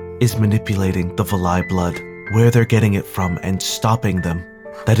whatever is manipulating the Valai blood, where they're getting it from, and stopping them.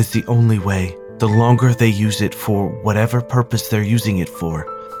 That is the only way. The longer they use it for whatever purpose they're using it for,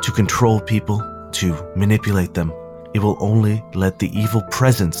 to control people, to manipulate them, it will only let the evil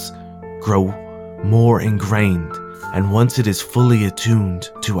presence grow more ingrained. And once it is fully attuned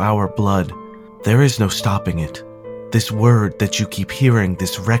to our blood, there is no stopping it. This word that you keep hearing,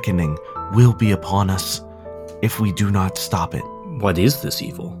 this reckoning, will be upon us if we do not stop it. What is this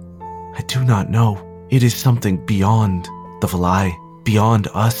evil? I do not know. It is something beyond the Valai, beyond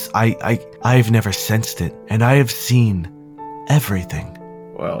us. I've never sensed it, and I have seen everything.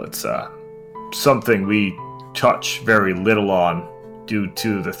 Well, it's something we touch very little on due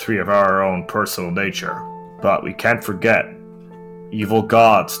to the three of our own personal nature. But we can't forget, evil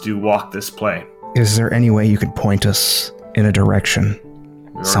gods do walk this plane. Is there any way you could point us in a direction?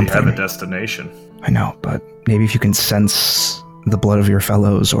 We already have a destination. I know, but maybe if you can sense the blood of your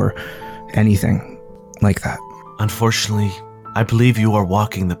fellows or anything like that. Unfortunately, I believe you are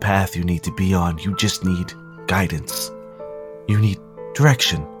walking the path you need to be on. You just need guidance. You need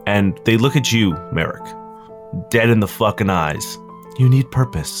direction. And they look at you, Merrick, dead in the fucking eyes. You need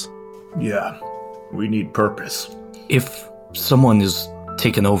purpose. Yeah, we need purpose. If someone is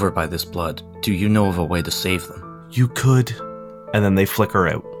taken over by this blood, do you know of a way to save them? You could. And then they flicker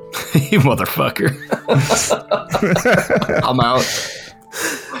out. You motherfucker. I'm out.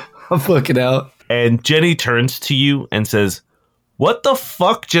 I'm fucking out. And Jenny turns to you and says, what the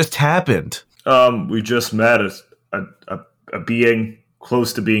fuck just happened? We just met a being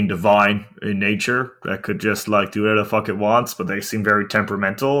close to being divine in nature that could just like do whatever the fuck it wants, but they seem very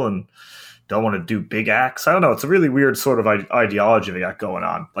temperamental and don't want to do big acts. I don't know. It's a really weird sort of ideology they got going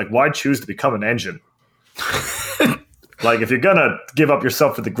on. Like, why choose to become an engine? Like, if you're gonna give up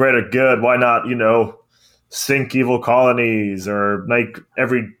yourself for the greater good, why not, sink evil colonies or make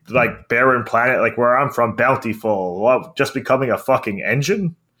every barren planet like where I'm from bountiful? What, just becoming a fucking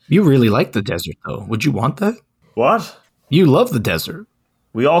engine? You really like the desert, though. Would you want that? What? You love the desert.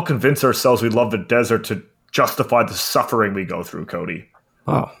 We all convince ourselves we love the desert to justify the suffering we go through, Cody.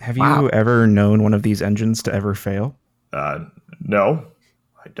 Oh, Have you ever known one of these engines to ever fail? No,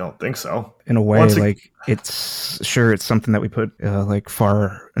 I don't think so. In a way, it's something that we put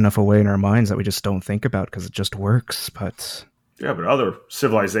far enough away in our minds that we just don't think about because it just works. But yeah, but other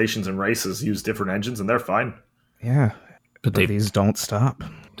civilizations and races use different engines and they're fine. Yeah, but these don't stop.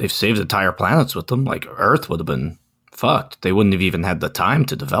 They've saved entire planets with them. Like, Earth would have been fucked. They wouldn't have even had the time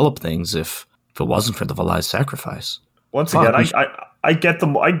to develop things if it wasn't for the Valai's sacrifice. Once again, I get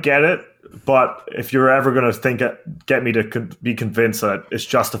them. I get it. But if you're ever going to get me to be convinced that it's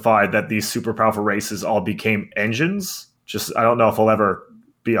justified that these super powerful races all became engines, I don't know if I'll ever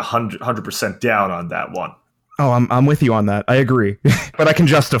be 100% down on that one. Oh, I'm with you on that. I agree, but I can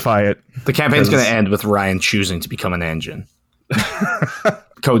justify it. The campaign's going to end with Ryan choosing to become an engine.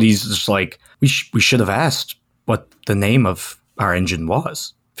 Cody's just like, we should have asked what the name of our engine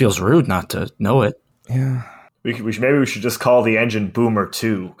was. Feels rude not to know it. Yeah. Maybe we should just call the engine Boomer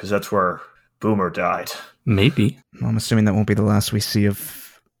 2, because that's where Boomer died. Maybe. I'm assuming that won't be the last we see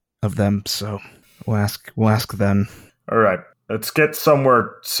of them, so we'll ask then. All right, let's get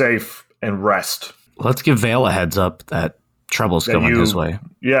somewhere safe and rest. Let's give Vale a heads up that trouble's coming his way.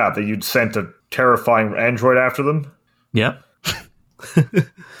 Yeah, that you'd sent a terrifying android after them? Yep.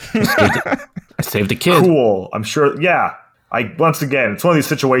 I saved a kid. Cool, I'm sure, yeah. Once again, it's one of these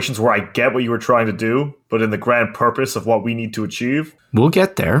situations where I get what you were trying to do, but in the grand purpose of what we need to achieve. We'll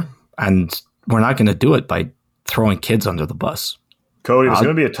get there, and we're not going to do it by throwing kids under the bus. Cody, there's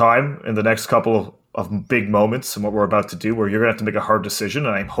going to be a time in the next couple of big moments in what we're about to do where you're going to have to make a hard decision,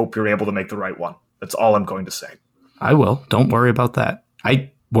 and I hope you're able to make the right one. That's all I'm going to say. I will. Don't worry about that.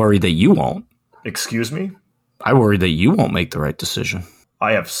 I worry that you won't. Excuse me? I worry that you won't make the right decision.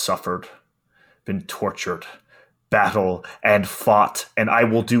 I have suffered, been tortured, battle and fought, and I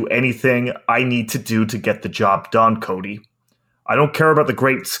will do anything I need to do to get the job done, Cody. I don't care about the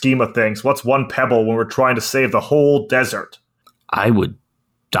great scheme of things. What's one pebble when we're trying to save the whole desert? I would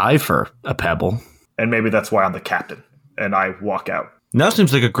die for a pebble. And maybe that's why I'm the captain. And I walk out. Now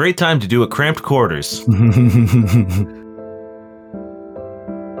seems like a great time to do a cramped quarters.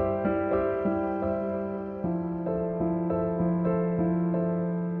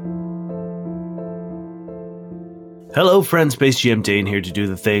 Hello, friends. Space GM Dane here to do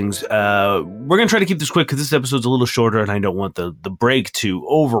the things. We're going to try to keep this quick because this episode's a little shorter and I don't want the break to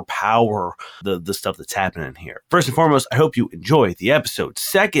overpower the stuff that's happening here. First and foremost, I hope you enjoy the episode.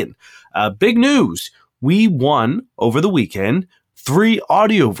 Second, big news. We won over the weekend 3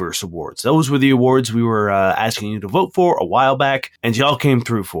 Audioverse Awards. Those were the awards we were asking you to vote for a while back, and y'all came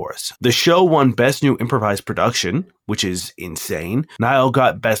through for us. The show won Best New Improvised Production, which is insane. Niall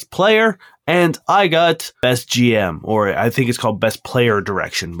got Best Player, and I got Best GM, or I think it's called Best Player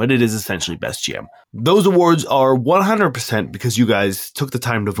Direction, but it is essentially Best GM. Those awards are 100% because you guys took the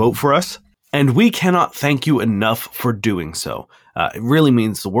time to vote for us, and we cannot thank you enough for doing so. It really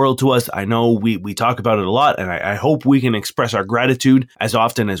means the world to us. I know we talk about it a lot, and I hope we can express our gratitude as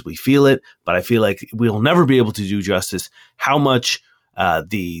often as we feel it, but I feel like we'll never be able to do justice how much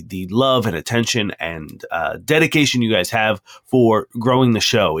the love and attention and dedication you guys have for growing the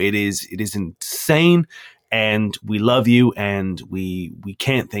show. It is insane, and we love you, and we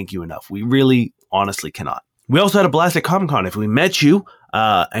can't thank you enough. We really honestly cannot. We also had a blast at Comic-Con. If we met you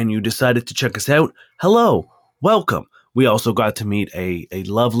and you decided to check us out, hello, welcome. We also got to meet a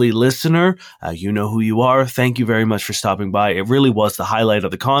lovely listener. You know who you are. Thank you very much for stopping by. It really was the highlight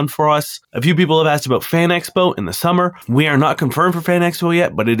of the con for us. A few people have asked about Fan Expo in the summer. We are not confirmed for Fan Expo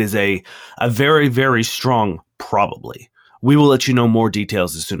yet, but it is a very, very strong probably. We will let you know more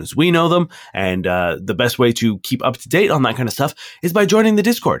details as soon as we know them. And the best way to keep up to date on that kind of stuff is by joining the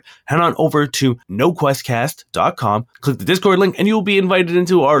Discord. Head on over to noquestcast.com, click the Discord link, and you'll be invited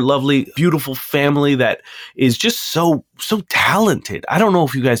into our lovely, beautiful family that is just so talented. I don't know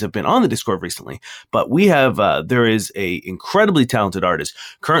if you guys have been on the Discord recently, but we have, there is a incredibly talented artist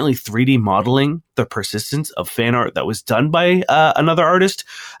currently 3D modeling the persistence of fan art that was done by another artist.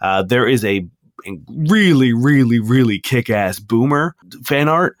 There is a really kick-ass Boomer fan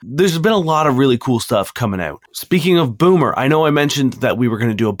art. There's been a lot of really cool stuff coming out. Speaking of Boomer, I know I mentioned that we were going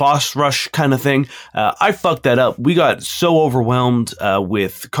to do a boss rush kind of thing. I fucked that up. We got so overwhelmed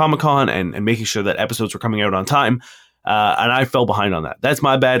with Comic-Con and making sure that episodes were coming out on time, and I fell behind on that. That's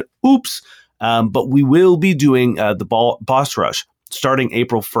my bad. Oops. But we will be doing the boss rush starting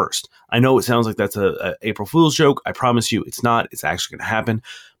April 1st. I know it sounds like that's a April Fool's joke. I promise you it's not. It's actually going to happen.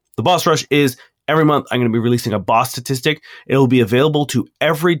 The boss rush is every month I'm going to be releasing a boss statistic. It'll be available to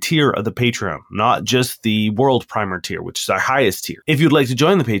every tier of the Patreon, not just the World Primer tier, which is our highest tier. If you'd like to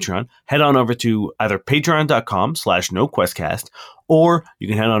join the Patreon, head on over to either patreon.com/noquestcast, or you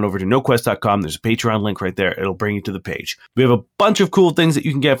can head on over to noquest.com. There's a Patreon link right there. It'll bring you to the page. We have a bunch of cool things that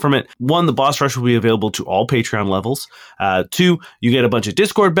you can get from it. 1, the boss rush will be available to all Patreon levels. 2, you get a bunch of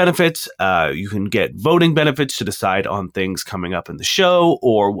Discord benefits. You can get voting benefits to decide on things coming up in the show,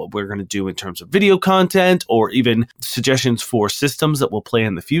 or what we're going to do in terms of video content, or even suggestions for systems that we'll play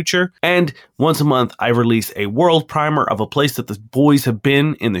in the future. And once a month, I release a world primer of a place that the boys have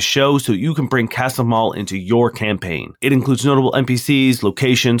been in the show, so you can bring Castle Mall into your campaign. It includes notable NPCs,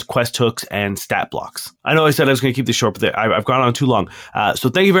 locations, quest hooks, and stat blocks. I know I said I was going to keep this short, but I've gone on too long. So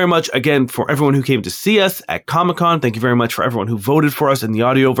thank you very much again for everyone who came to see us at Comic-Con. Thank you very much for everyone who voted for us in the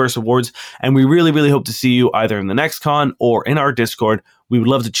Audioverse Awards. And we really hope to see you either in the next con or in our Discord. We would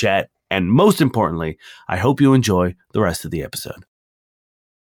love to chat. And most importantly, I hope you enjoy the rest of the episode.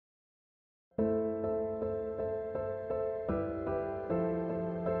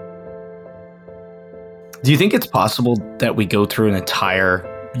 Do you think it's possible that we go through an entire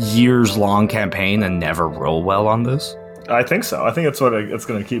years-long campaign and never roll well on this? I think so. I think it's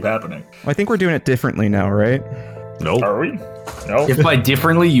going to keep happening. I think we're doing it differently now, right? Nope. Are we? No. If by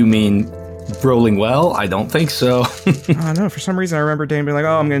differently you mean rolling well, I don't think so. I don't know. For some reason, I remember Dane being like,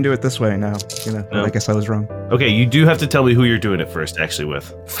 "Oh, I'm going to do it this way now." No. I guess I was wrong. Okay, you do have to tell me who you're doing it first, actually,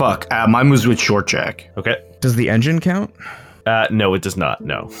 with. Fuck. Mine was with Short Jack. Okay. Does the engine count? No, it does not.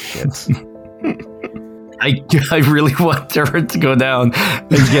 No. Shit. I really want Turret to go down and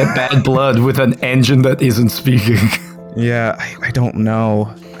get bad blood with an engine that isn't speaking. Yeah, I don't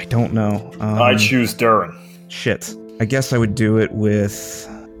know. I choose Durin. Shit. I guess I would do it with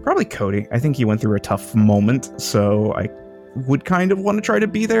probably Cody. I think he went through a tough moment, so I would kind of want to try to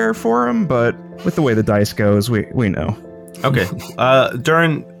be there for him, but with the way the dice goes, we know. Okay.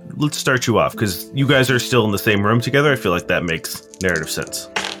 Durin, let's start you off, because you guys are still in the same room together. I feel like that makes narrative sense.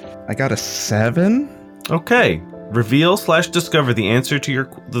 I got a 7. Okay. Reveal/discover the answer to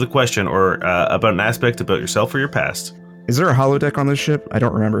the question, or about an aspect about yourself or your past. Is there a holodeck on this ship? I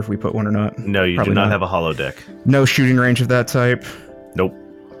don't remember if we put one or not. No, you Probably do not have a holodeck. No shooting range of that type? Nope.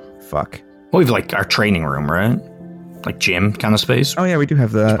 Fuck. Well, we have like our training room, right? Like gym kind of space. Oh yeah, we do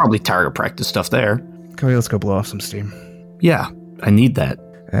have that. Probably target practice stuff there. Cody, let's go blow off some steam. Yeah, I need that.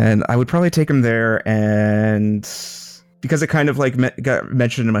 And I would probably take him there, and because it kind of like got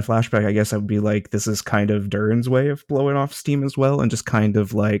mentioned in my flashback, I guess I would be like, this is kind of Durin's way of blowing off steam as well, and just kind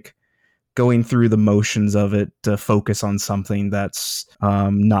of like going through the motions of it to focus on something that's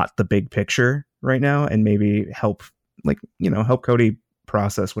not the big picture right now, and maybe help Cody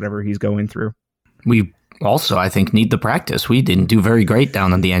process whatever he's going through. We also, I think, need the practice. We didn't do very great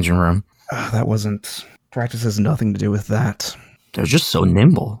down in the engine room. Practice has nothing to do with that. They're just so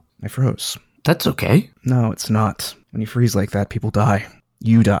nimble. I froze. That's okay. No, it's not. When you freeze like that, people die.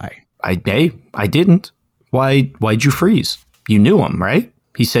 You die. I didn't. Why'd you freeze? You knew him, right?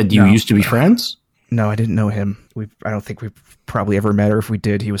 He said you used to be friends? No, I didn't know him. I don't think we've probably ever met, or if we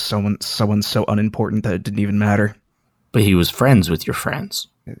did, he was someone so unimportant that it didn't even matter. But he was friends with your friends.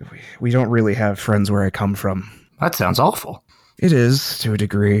 We don't really have friends where I come from. That sounds awful. It is, to a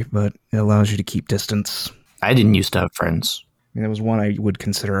degree, but it allows you to keep distance. I didn't used to have friends. I mean, there was one I would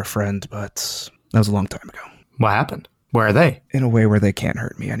consider a friend, but that was a long time ago. What happened? Where are they? In a way where they can't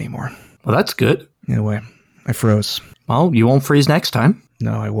hurt me anymore. Well, that's good. In a way. I froze. Well, you won't freeze next time.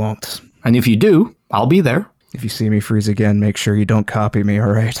 No, I won't. And if you do, I'll be there. If you see me freeze again, make sure you don't copy me,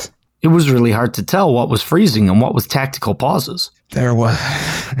 all right? It was really hard to tell what was freezing and what was tactical pauses. There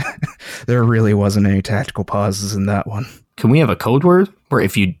really wasn't any tactical pauses in that one. Can we have a code word where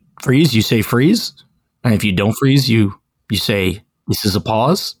if you freeze, you say freeze? And if you don't freeze, you You say, this is a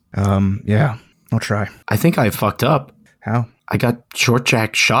pause? Yeah, I'll try. I think I fucked up. How? I got Short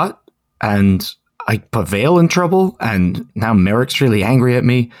Jack shot, and I put Vale in trouble, and now Merrick's really angry at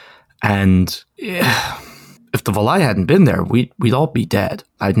me, and if the Valai hadn't been there, we'd all be dead.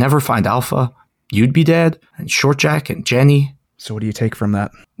 I'd never find Alpha. You'd be dead, and Short Jack and Jenny. So what do you take from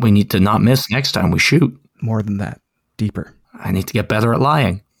that? We need to not miss next time we shoot. More than that. Deeper. I need to get better at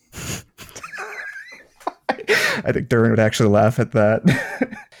lying. I think Durin would actually laugh at that.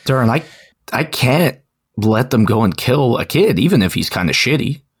 Durin, I can't let them go and kill a kid, even if he's kind of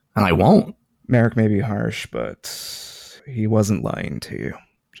shitty, and I won't. Merrick may be harsh, but he wasn't lying to you.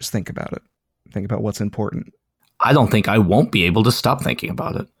 Just think about it. Think about what's important. I don't think I won't be able to stop thinking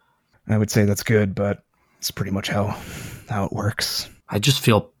about it. I would say that's good, but it's pretty much how it works. I just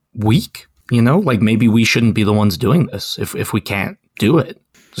feel weak, you know? Like maybe we shouldn't be the ones doing this if we can't do it.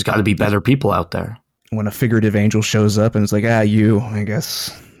 There's got to be better people out there. When a figurative angel shows up and it's like, you, I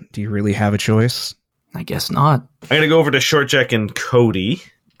guess, do you really have a choice? I guess not. I'm going to go over to Short Jack and Cody.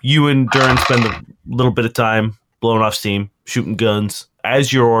 You and Durin spend a little bit of time blowing off steam, shooting guns.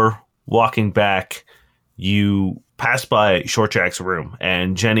 As you're walking back, you pass by Short Jack's room,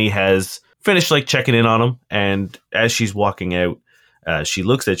 and Jenny has finished like checking in on him. And as she's walking out, she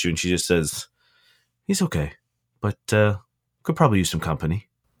looks at you and she just says, "He's okay, but could probably use some company."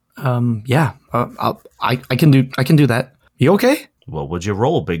 Yeah. I can do that. You okay? Well, would you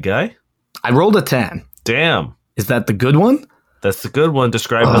roll, big guy? I rolled a 10. Damn. Is that the good one? That's the good one.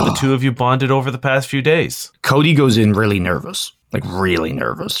 Describe how the two of you bonded over the past few days. Cody goes in really nervous. Like really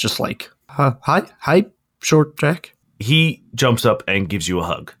nervous. Just like, hi, Short Jack. He jumps up and gives you a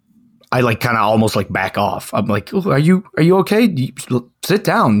hug. I like kind of almost like back off. I'm like, oh, are you okay? Sit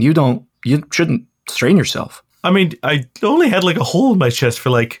down. You shouldn't strain yourself. I mean, I only had like a hole in my chest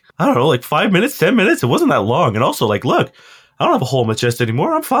for like, I don't know, like 5 minutes, 10 minutes. It wasn't that long. And also like, look, I don't have a hole in my chest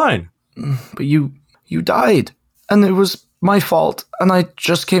anymore. I'm fine. But you died, and it was my fault, and I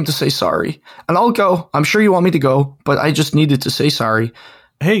just came to say sorry. And I'll go. I'm sure you want me to go, but I just needed to say sorry.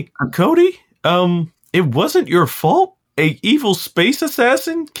 Hey, Cody, it wasn't your fault. A evil space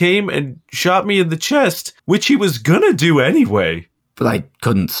assassin came and shot me in the chest, which he was gonna do anyway. But I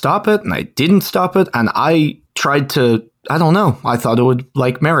couldn't stop it, and I didn't stop it, and I tried to, I don't know, I thought it would,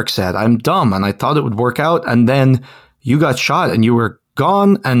 like Merrick said, I'm dumb, and I thought it would work out, and then you got shot, and you were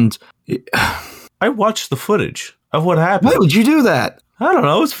gone, and... I watched the footage of what happened. Why would you do that? I don't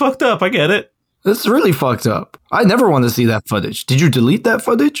know, it's fucked up, I get it. It's really fucked up. I never want to see that footage. Did you delete that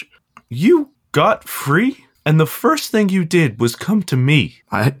footage? You got free, and the first thing you did was come to me.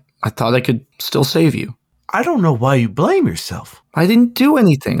 I thought I could still save you. I don't know why you blame yourself. I didn't do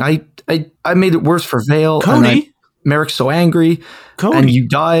anything. I made it worse for Vale. Cody? Merrick's so angry. Cody? And you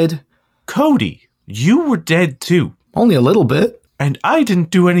died. Cody, you were dead too. Only a little bit. And I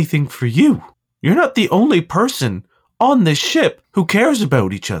didn't do anything for you. You're not the only person on this ship who cares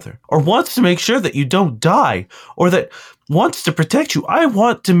about each other or wants to make sure that you don't die or that wants to protect you. I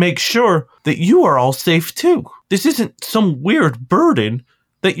want to make sure that you are all safe too. This isn't some weird burden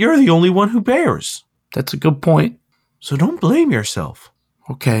that you're the only one who bears. That's a good point. So don't blame yourself.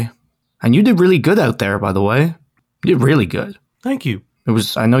 Okay. And you did really good out there, by the way. You did really good. Thank you.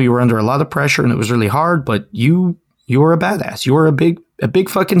 I know you were under a lot of pressure and it was really hard, but you were a badass. You were a big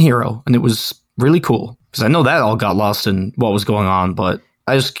fucking hero, and it was really cool. Because I know that all got lost in what was going on, but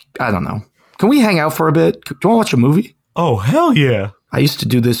I don't know. Can we hang out for a bit? Do you want to watch a movie? Oh, hell yeah. I used to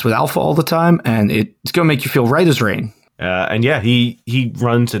do this with Alpha all the time, and it's going to make you feel right as rain. And yeah, he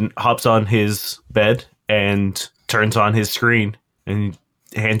runs and hops on his bed and turns on his screen and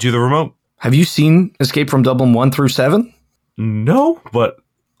hands you the remote. Have you seen Escape from Dublin 1 through 7? No, but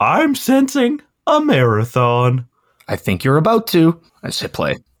I'm sensing a marathon. I think you're about to. I say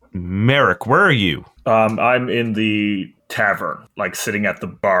play. Merrick, where are you? I'm in the tavern, like sitting at the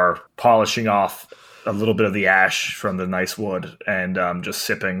bar, polishing off a little bit of the ash from the nice wood, and just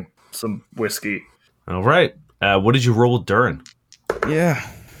sipping some whiskey. All right. What did you roll with Durin? Yeah.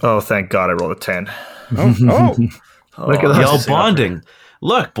 Oh, thank God I rolled a 10. Oh. Look at Y'all us. bonding.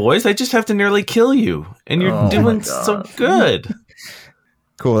 Look, boys, I just have to nearly kill you, and you're doing so good.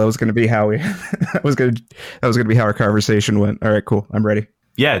 Cool. That was going to be how that was going to be how our conversation went. All right, cool. I'm ready.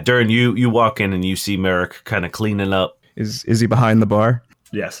 Yeah, Durin, you walk in and you see Merrick kind of cleaning up. Is he behind the bar?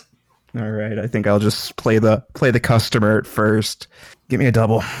 Yes. All right. I think I'll just play the customer at first. Give me a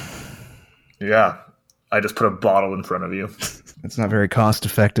double. Yeah. I just put a bottle in front of you. It's not very cost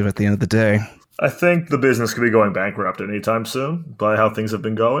effective at the end of the day. I think the business could be going bankrupt anytime soon by how things have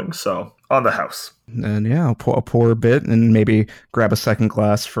been going. So on the house. And yeah, I'll pour a bit and maybe grab a second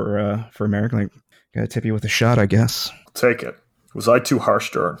glass for Merrick. Like, Gotta tip you with a shot, I guess. Take it. Was I too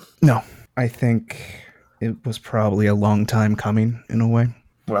harsh, Durin? No, I think it was probably a long time coming, in a way.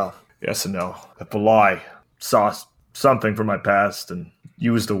 Well, yes and no. But the lie saw something from my past and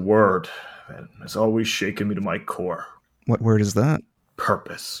used a word and has always shaken me to my core. What word is that?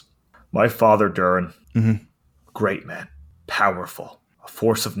 Purpose. My father, Durin, Mm-hmm. great man, powerful, a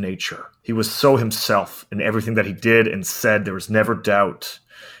force of nature. He was so himself in everything that he did and said. There was never doubt,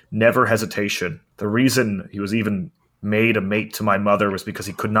 never hesitation. The reason he was even made a mate to my mother was because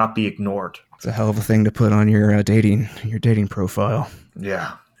he could not be ignored. It's a hell of a thing to put on your dating profile.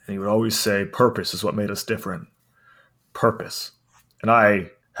 Yeah, and he would always say, purpose is what made us different. Purpose. And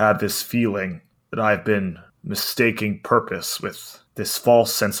I had this feeling that I've been mistaking purpose with this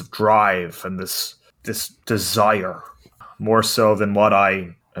false sense of drive and this desire, more so than what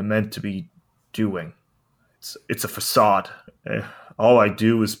I am meant to be doing. It's a facade. All I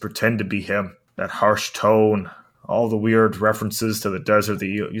do is pretend to be him. That harsh tone, all the weird references to the desert that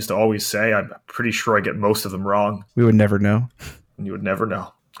you used to always say, I'm pretty sure I get most of them wrong. We would never know. And you would never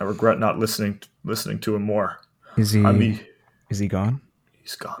know. I regret not listening to him more. Is he gone?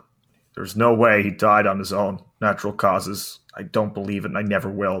 He's gone. There's no way he died on his own. Natural causes. I don't believe it, and I never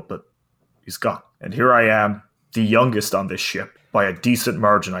will, but he's gone. And here I am, the youngest on this ship, by a decent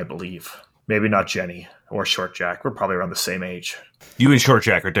margin, I believe. Maybe not Jenny or Short Jack. We're probably around the same age. You and Short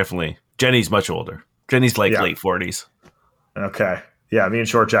Jack are definitely. Jenny's much older. Jenny's like Yeah. late 40s. Okay. Yeah, me and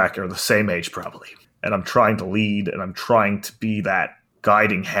Short Jack are the same age, probably. And I'm trying to lead, and I'm trying to be that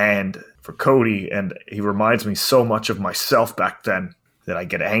guiding hand for Cody, and he reminds me so much of myself back then that I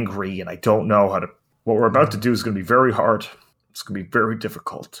get angry, and I don't know how to... What we're about to do is going to be very hard. It's going to be very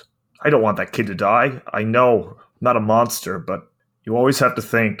difficult. I don't want that kid to die. I know, I'm not a monster, but you always have to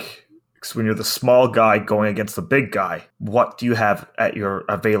think, because when you're the small guy going against the big guy, what do you have at your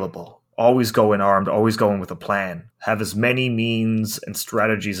available? Always go in armed, always go in with a plan. Have as many means and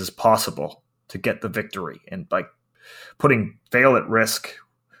strategies as possible to get the victory. And by putting Vale at risk,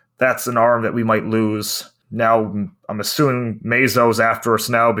 that's an arm that we might lose. Now, I'm assuming Mazo's after us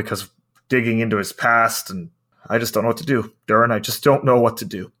now because of digging into his past, and I just don't know what to do. Durin, I just don't know what to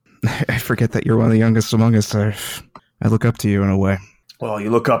do. I forget that you're one of the youngest among us. I look up to you in a way. Well, you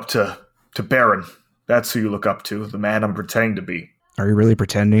look up to Baron. That's who you look up to, the man I'm pretending to be. Are you really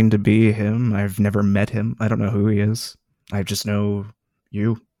pretending to be him? I've never met him. I don't know who he is. I just know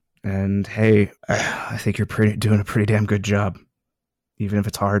you. And hey, I think you're doing a pretty damn good job, even if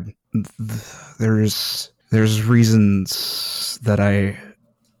it's hard. There's reasons that I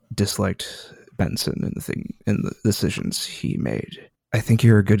disliked Benson and the decisions he made. I think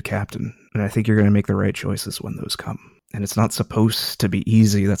you're a good captain, and I think you're going to make the right choices when those come. And it's not supposed to be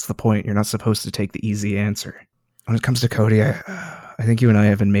easy. That's the point. You're not supposed to take the easy answer. When it comes to Cody, I think you and I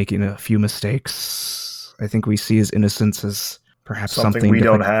have been making a few mistakes. I think we see his innocence as perhaps something we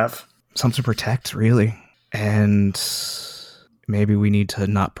don't have. Something to protect, really. And maybe we need to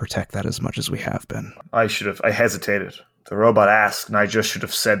not protect that as much as we have been. I hesitated. The robot asked, and I just should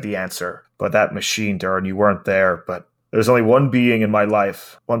have said the answer. But that machine, Darren, you weren't there. But there's only one being in my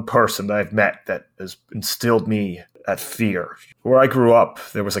life, one person that I've met that has instilled me that fear. Where I grew up,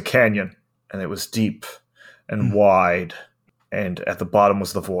 there was a canyon, and it was deep and wide, and at the bottom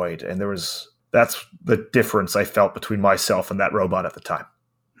was the void. And that's the difference I felt between myself and that robot at the time.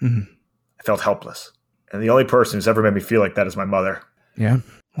 Mm-hmm. I felt helpless. And the only person who's ever made me feel like that is my mother. Yeah?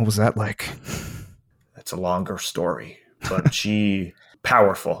 What was that like? That's a longer story. But she,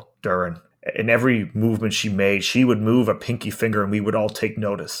 powerful, Durin. In every movement she made, she would move a pinky finger and we would all take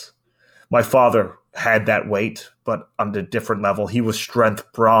notice. My father had that weight, but on a different level. He was strength,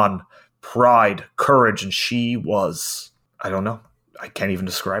 brawn, pride, courage, and she was, I don't know. I can't even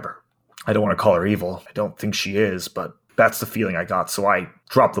describe her. I don't want to call her evil. I don't think she is, but that's the feeling I got. So I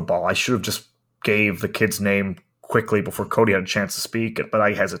dropped the ball. I should have just gave the kid's name quickly before Cody had a chance to speak, but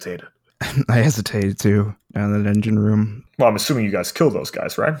I hesitated. I hesitated too, down in that engine room. Well, I'm assuming you guys killed those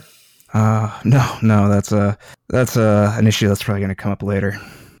guys, right? No, that's an issue that's probably going to come up later.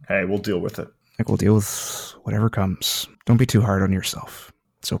 Hey, we'll deal with it. Like, we'll deal with whatever comes. Don't be too hard on yourself.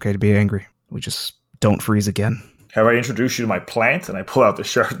 It's okay to be angry. We just don't freeze again. Have I introduced you to my plant? And I pull out the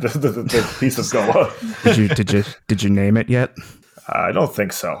piece of Goa. Did you name it yet? I don't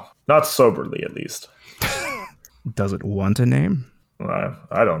think so. Not soberly, at least. Does it want a name?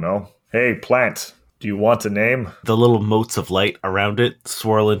 I don't know. Hey, plant, do you want a name? The little motes of light around it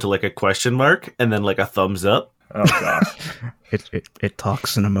swirl into like a question mark and then like a thumbs up. Oh, God. It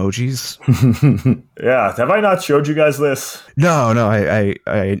talks in emojis. Yeah, have I not showed you guys this? No,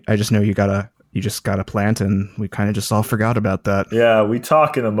 I just know you just got a plant, and we kind of just all forgot about that. Yeah, we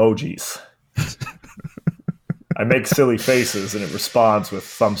talk in emojis. I make silly faces, and it responds with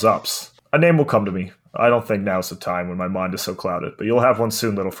thumbs ups. A name will come to me. I don't think now's the time when my mind is so clouded, but you'll have one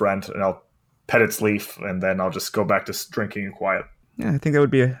soon, little friend, and I'll pet its leaf, and then I'll just go back to drinking in quiet. Yeah, I think that would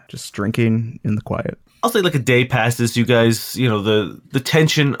be just drinking in the quiet. I'll say like a day passes. You guys, the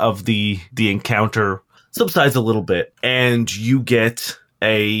tension of the encounter subsides a little bit, and you get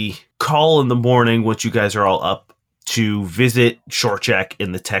a call in the morning once you guys are all up to visit Short Jack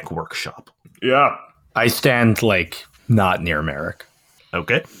in the tech workshop. Yeah. I stand, like, not near Merrick.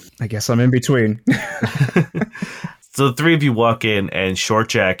 Okay. I guess I'm in between. So the three of you walk in, and Short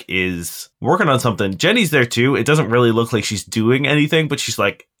Jack is working on something. Jenny's there too. It doesn't really look like she's doing anything, but she's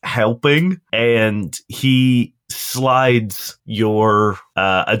like helping. And he slides your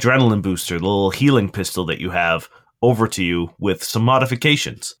adrenaline booster, the little healing pistol that you have, over to you with some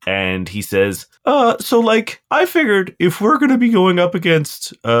modifications. And he says, so like, I figured if we're going to be going up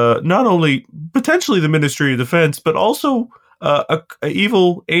against not only potentially the Ministry of Defense, but also a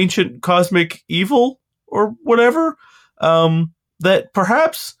evil, ancient, cosmic evil, or whatever, that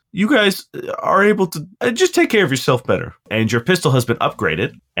perhaps you guys are able to just take care of yourself better. And your pistol has been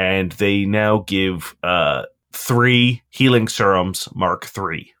upgraded, and they now give 3 healing serums Mark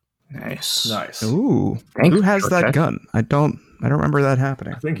III. Nice. Ooh. Thanks, Who has Short that Jack. gun? I don't remember that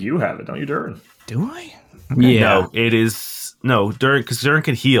happening. I think you have it, don't you, Durin? Do I? Yeah. No, it is... No, Durin, because Durin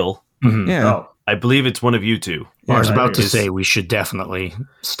can heal. Mhm. Yeah. Oh. I believe it's one of you two. I was Yeah, about to it's- say we should definitely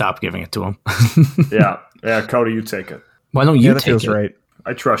stop giving it to him. Yeah. Yeah, Cody, you take it. Why don't you Yeah, that take feels it? right.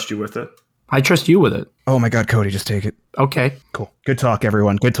 I trust you with it. I trust you with it. Oh my god, Cody, just take it. Okay. Cool. Good talk,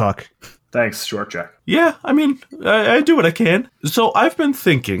 everyone. Good talk. Thanks, Short Jack. Yeah, I mean, I do what I can. So I've been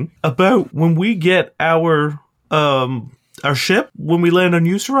thinking about when we get our ship, when we land on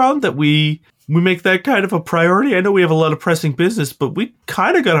Euceron, that we make that kind of a priority. I know we have a lot of pressing business, but we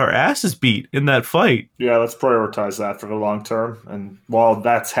kind of got our asses beat in that fight. Yeah, let's prioritize that for the long term. And while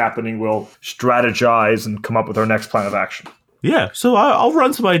that's happening, we'll strategize and come up with our next plan of action. Yeah, so I'll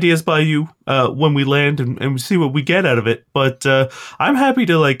run some ideas by you when we land and see what we get out of it. But I'm happy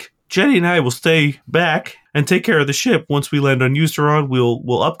to, like, Jenny and I will stay back and take care of the ship. Once we land on Euceron,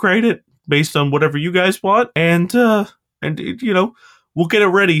 we'll upgrade it based on whatever you guys want, and we'll get it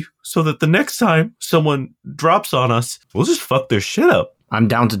ready so that the next time someone drops on us, we'll just fuck their shit up. I'm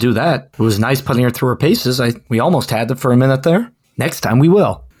down to do that. It was nice putting her through her paces. We almost had it for a minute there. Next time we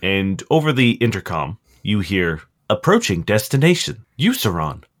will. And over the intercom, you hear, approaching destination,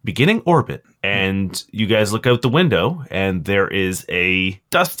 Euceron, beginning orbit. And you guys look out the window, and there is a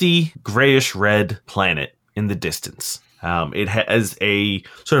dusty, grayish-red planet in the distance. It has a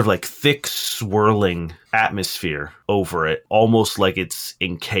sort of like thick, swirling atmosphere over it, almost like it's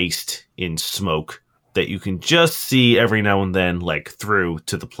encased in smoke that you can just see every now and then, like, through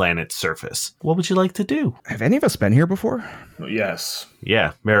to the planet's surface. What would you like to do? Have any of us been here before? Yes.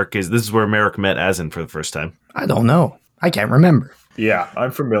 Yeah, this is where Merrick met Azin for the first time. I don't know. I can't remember. Yeah,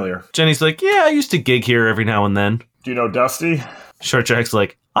 I'm familiar. Jenny's like, yeah, I used to gig here every now and then. Do you know Dusty? Short Jack's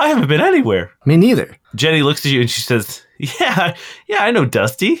like, I haven't been anywhere. Me neither. Jenny looks at you and she says, yeah, I know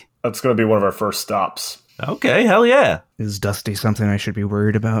Dusty. That's going to be one of our first stops. Okay, hell yeah. Is Dusty something I should be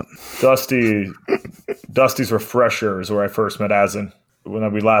worried about? Dusty's refresher is where I first met Azin.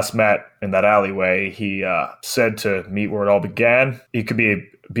 When we last met in that alleyway, he said to meet where it all began. He could be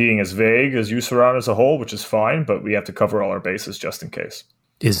being as vague as Euceron as a whole, which is fine, but we have to cover all our bases just in case.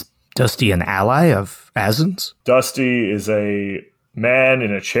 Is Dusty an ally of Azin's? Dusty is a man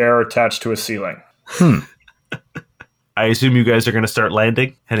in a chair attached to a ceiling. I assume you guys are going to start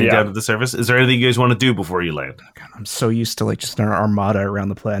landing, heading Yeah. down to the surface. Is there anything you guys want to do before you land? God, I'm so used to like just an armada around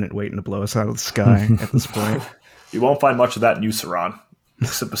the planet waiting to blow us out of the sky at this point. You won't find much of that in Euceron,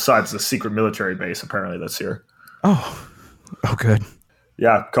 except besides the secret military base, apparently, that's here. Oh, good.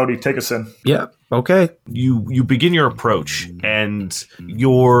 Yeah, Cody, take us in. Yeah. Okay. You begin your approach, and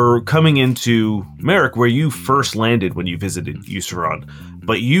you're coming into Merrick, where you first landed when you visited Euceron.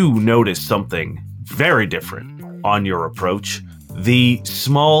 But you notice something very different on your approach. The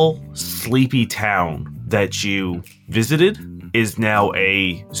small, sleepy town that you visited is now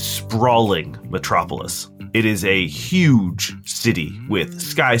a sprawling metropolis. It is a huge city with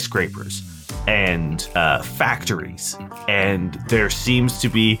skyscrapers and factories, and there seems to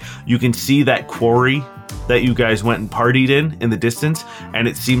be, you can see that quarry that you guys went and partied in the distance, and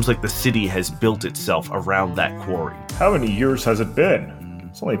it seems like the city has built itself around that quarry. How many years has it been?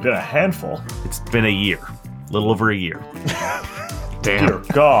 It's only been a handful. It's been a year, a little over a year. Damn. Dear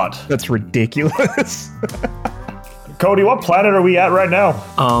God. That's ridiculous. Cody, what planet are we at right now?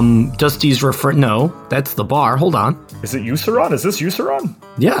 Dusty's No, that's the bar. Hold on. Is it Euceron? Is this Euceron?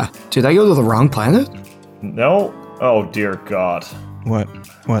 Yeah. Did I go to the wrong planet? No? Oh, dear God. What?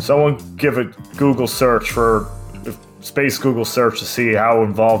 Someone give a Google search space Google search to see how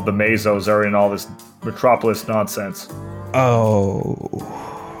involved the Mezos are in all this Metropolis nonsense. Oh.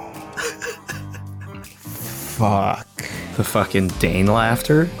 Fuck. The fucking Dane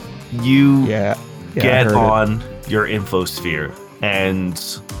laughter. You Yeah. get on your infosphere, and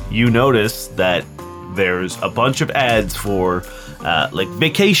you notice that there's a bunch of ads for like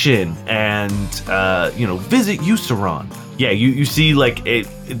vacation and visit Useron. Yeah, you see like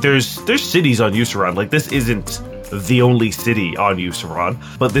there's cities on Useron. Like this isn't the only city on Useron,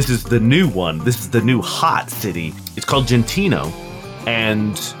 but this is the new one. This is the new hot city. It's called Gentino,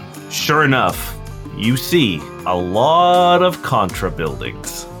 and sure enough, you see a lot of Contra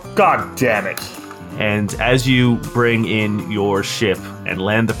buildings. God damn it. And as you bring in your ship and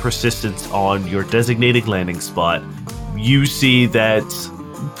land the Persistence on your designated landing spot, you see that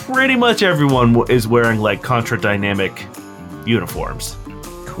pretty much everyone is wearing like Contra Dynamic uniforms.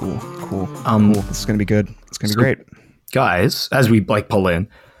 Cool. Cool. This is gonna be good. It's gonna be great. Guys, as we like pull in,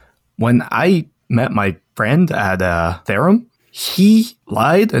 when I met my friend at Therum, he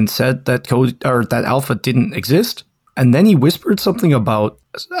lied and said that that Alpha didn't exist, and then he whispered something about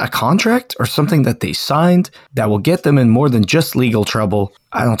a contract or something that they signed that will get them in more than just legal trouble.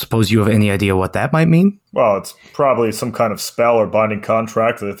 I don't suppose you have any idea what that might mean? Well, it's probably some kind of spell or binding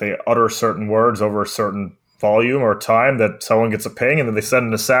contract that if they utter certain words over a certain volume or time that someone gets a ping, and then they send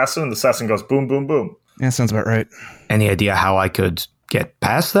an assassin, and the assassin goes boom, boom, boom. Yeah, sounds about right. Any idea how I could get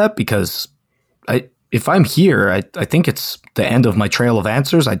past that? Because if I'm here, I think it's the end of my trail of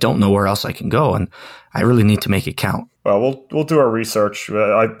answers. I don't know where else I can go, and I really need to make it count. Well, we'll do our research.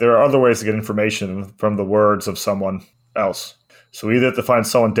 There are other ways to get information from the words of someone else. So we either have to find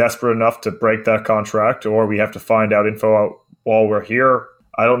someone desperate enough to break that contract, or we have to find out info out while we're here.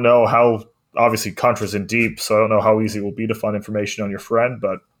 I don't know how. Obviously, Contra's in deep, so I don't know how easy it will be to find information on your friend,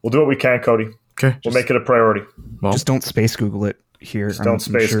 but we'll do what we can, Cody. Okay. We'll make it a priority. Well, just don't space Google it here. Just don't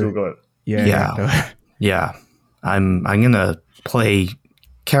space Google it. Yeah. Yeah. I'm gonna play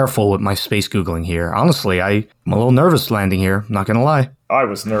careful with my space Googling here. Honestly, I'm a little nervous landing here, not gonna lie. I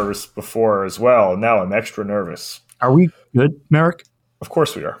was nervous before as well, and now I'm extra nervous. Are we good, Merrick? Of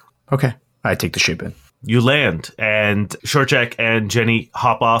course we are. Okay. I take the ship in. You land, and Shortjack and Jenny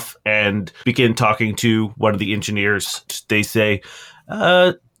hop off and begin talking to one of the engineers. They say,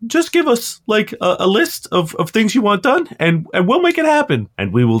 just give us like a list of things you want done, and we'll make it happen.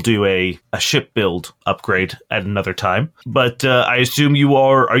 And we will do a ship build upgrade at another time. But I assume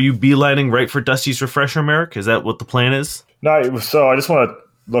are you beelining right for Dusty's refresher, Merrick? Is that what the plan is? No, so I just want to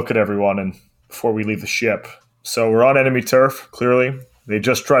look at everyone and before we leave the ship. So we're on enemy turf, clearly. They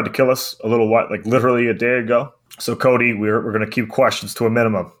just tried to kill us a little while, like literally a day ago. So Cody, we're going to keep questions to a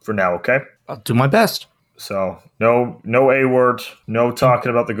minimum for now, okay? I'll do my best. So no A word, no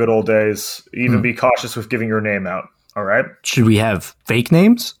talking about the good old days. Even be cautious with giving your name out. All right? Should we have fake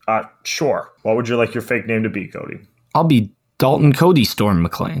names? Sure. What would you like your fake name to be, Cody? I'll be Dalton Cody Storm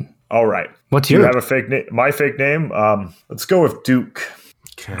McLean. All right. What's Do you yours? have a fake name? My fake name? Let's go with Duke.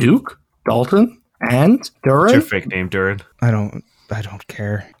 Okay. Duke, Dalton, and Duran? What's your fake name, Duran? I don't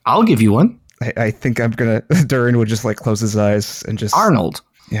care. I'll give you one. I think I'm gonna. Duran would just like close his eyes and just Arnold.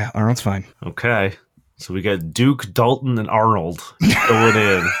 Yeah, Arnold's fine. Okay. So we got Duke, Dalton, and Arnold going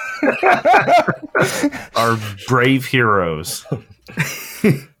in. Our brave heroes.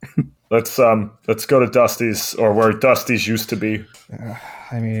 Let's go to Dusty's, or where Dusty's used to be.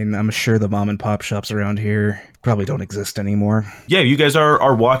 I mean, I'm sure the mom and pop shops around here probably don't exist anymore. Yeah, you guys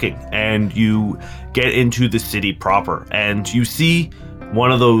are walking, and you get into the city proper, and you see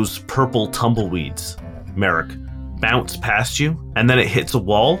one of those purple tumbleweeds, Merrick, bounce past you, and then it hits a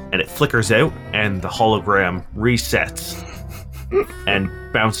wall, and it flickers out, and the hologram resets and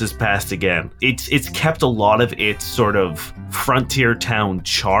bounces past again. It's kept a lot of its sort of frontier town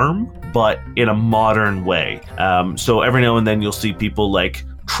charm, but in a modern way. So every now and then you'll see people like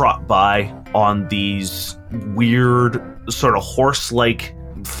trot by on these weird sort of horse-like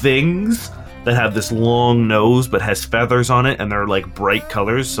things that have this long nose but has feathers on it, and they're like bright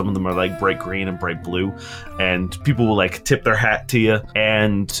colors. Some of them are like bright green and bright blue, and people will like tip their hat to you.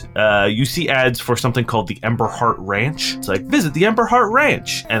 And you see ads for something called the Emberheart Ranch. It's like, visit the Emberheart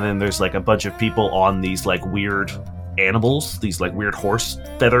Ranch, and then there's like a bunch of people on these like weird animals, these like weird horse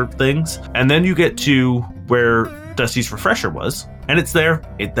feather things. And then you get to where Dusty's refresher was, and it's there.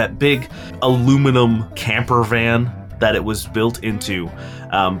 That big aluminum camper van that it was built into.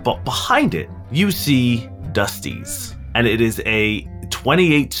 But behind it, you see Dusty's, and it is a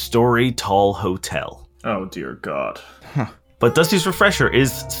 28-story tall hotel. Oh, dear God. But Dusty's refresher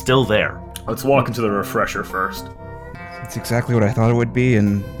is still there. Let's walk into the refresher first. It's exactly what I thought it would be,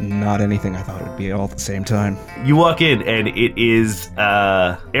 and not anything I thought it would be all at the same time. You walk in, and it is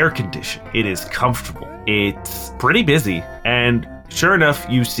air conditioned. It is comfortable. It's pretty busy, and sure enough,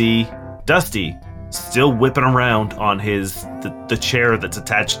 you see Dusty still whipping around on the chair that's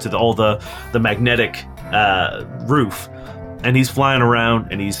attached to all the magnetic roof. And he's flying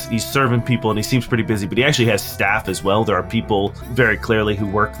around, and he's serving people, and he seems pretty busy, but he actually has staff as well. There are people very clearly who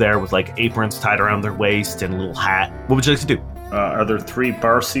work there with like aprons tied around their waist and a little hat. What would you like to do? Are there 3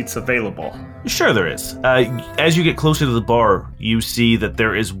 bar seats available? Sure there is. As you get closer to the bar, you see that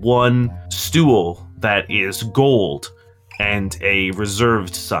there is one stool that is gold and a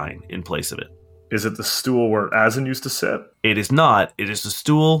reserved sign in place of it. Is it the stool where Azen used to sit? It is not. It is the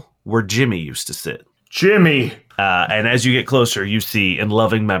stool where Jimmy used to sit. Jimmy! And as you get closer, you see in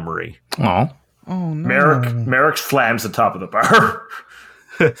loving memory. Oh. Oh, no. Merrick slams the top of the bar.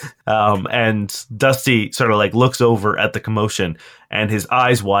 And Dusty sort of like looks over at the commotion, and his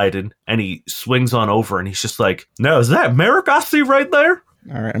eyes widen, and he swings on over, and he's just like, "No, is that Merrick I see right there?"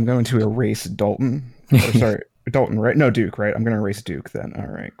 All right, I'm going to erase Dalton. Or, sorry, Dalton, right? No, Duke, right? I'm going to erase Duke then. All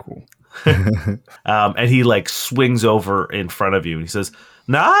right, cool. And he like swings over in front of you, and he says,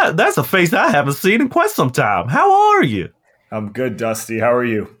 "Nah, that's a face I haven't seen in quite some time. How are you?" I'm good, Dusty. How are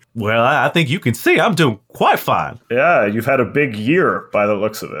you? Well, I think you can see I'm doing quite fine. Yeah, you've had a big year by the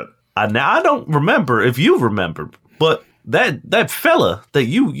looks of it. Now, I don't remember if you remember, but that fella that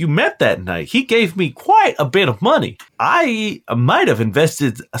you met that night, he gave me quite a bit of money. I might have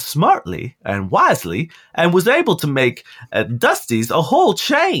invested smartly and wisely and was able to make Dusty's a whole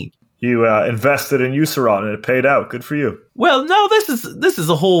chain. You invested in Useron and it paid out. Good for you. Well, no, this is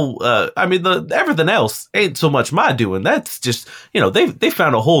a whole. I mean, everything else ain't so much my doing. That's just, they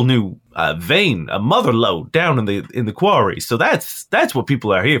found a whole new vein, a mother lode down in the quarry. So that's what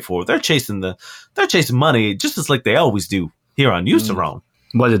people are here for. They're chasing money just as like they always do here on Useron.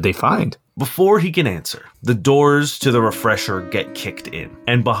 What did they find? Before he can answer, the doors to the refresher get kicked in,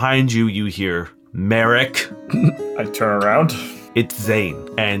 and behind you, you hear Merrick. I turn around. It's Zane,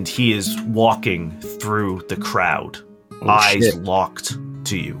 and he is walking through the crowd, eyes shit. locked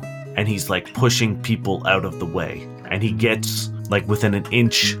to you. And he's like pushing people out of the way. And he gets like within an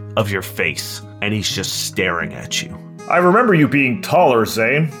inch of your face, and he's just staring at you. I remember you being taller,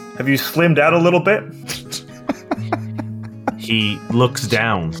 Zane. Have you slimmed out a little bit? He looks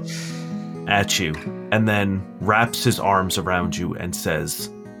down at you and then wraps his arms around you and says,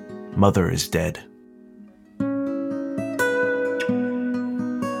 "Mother is dead."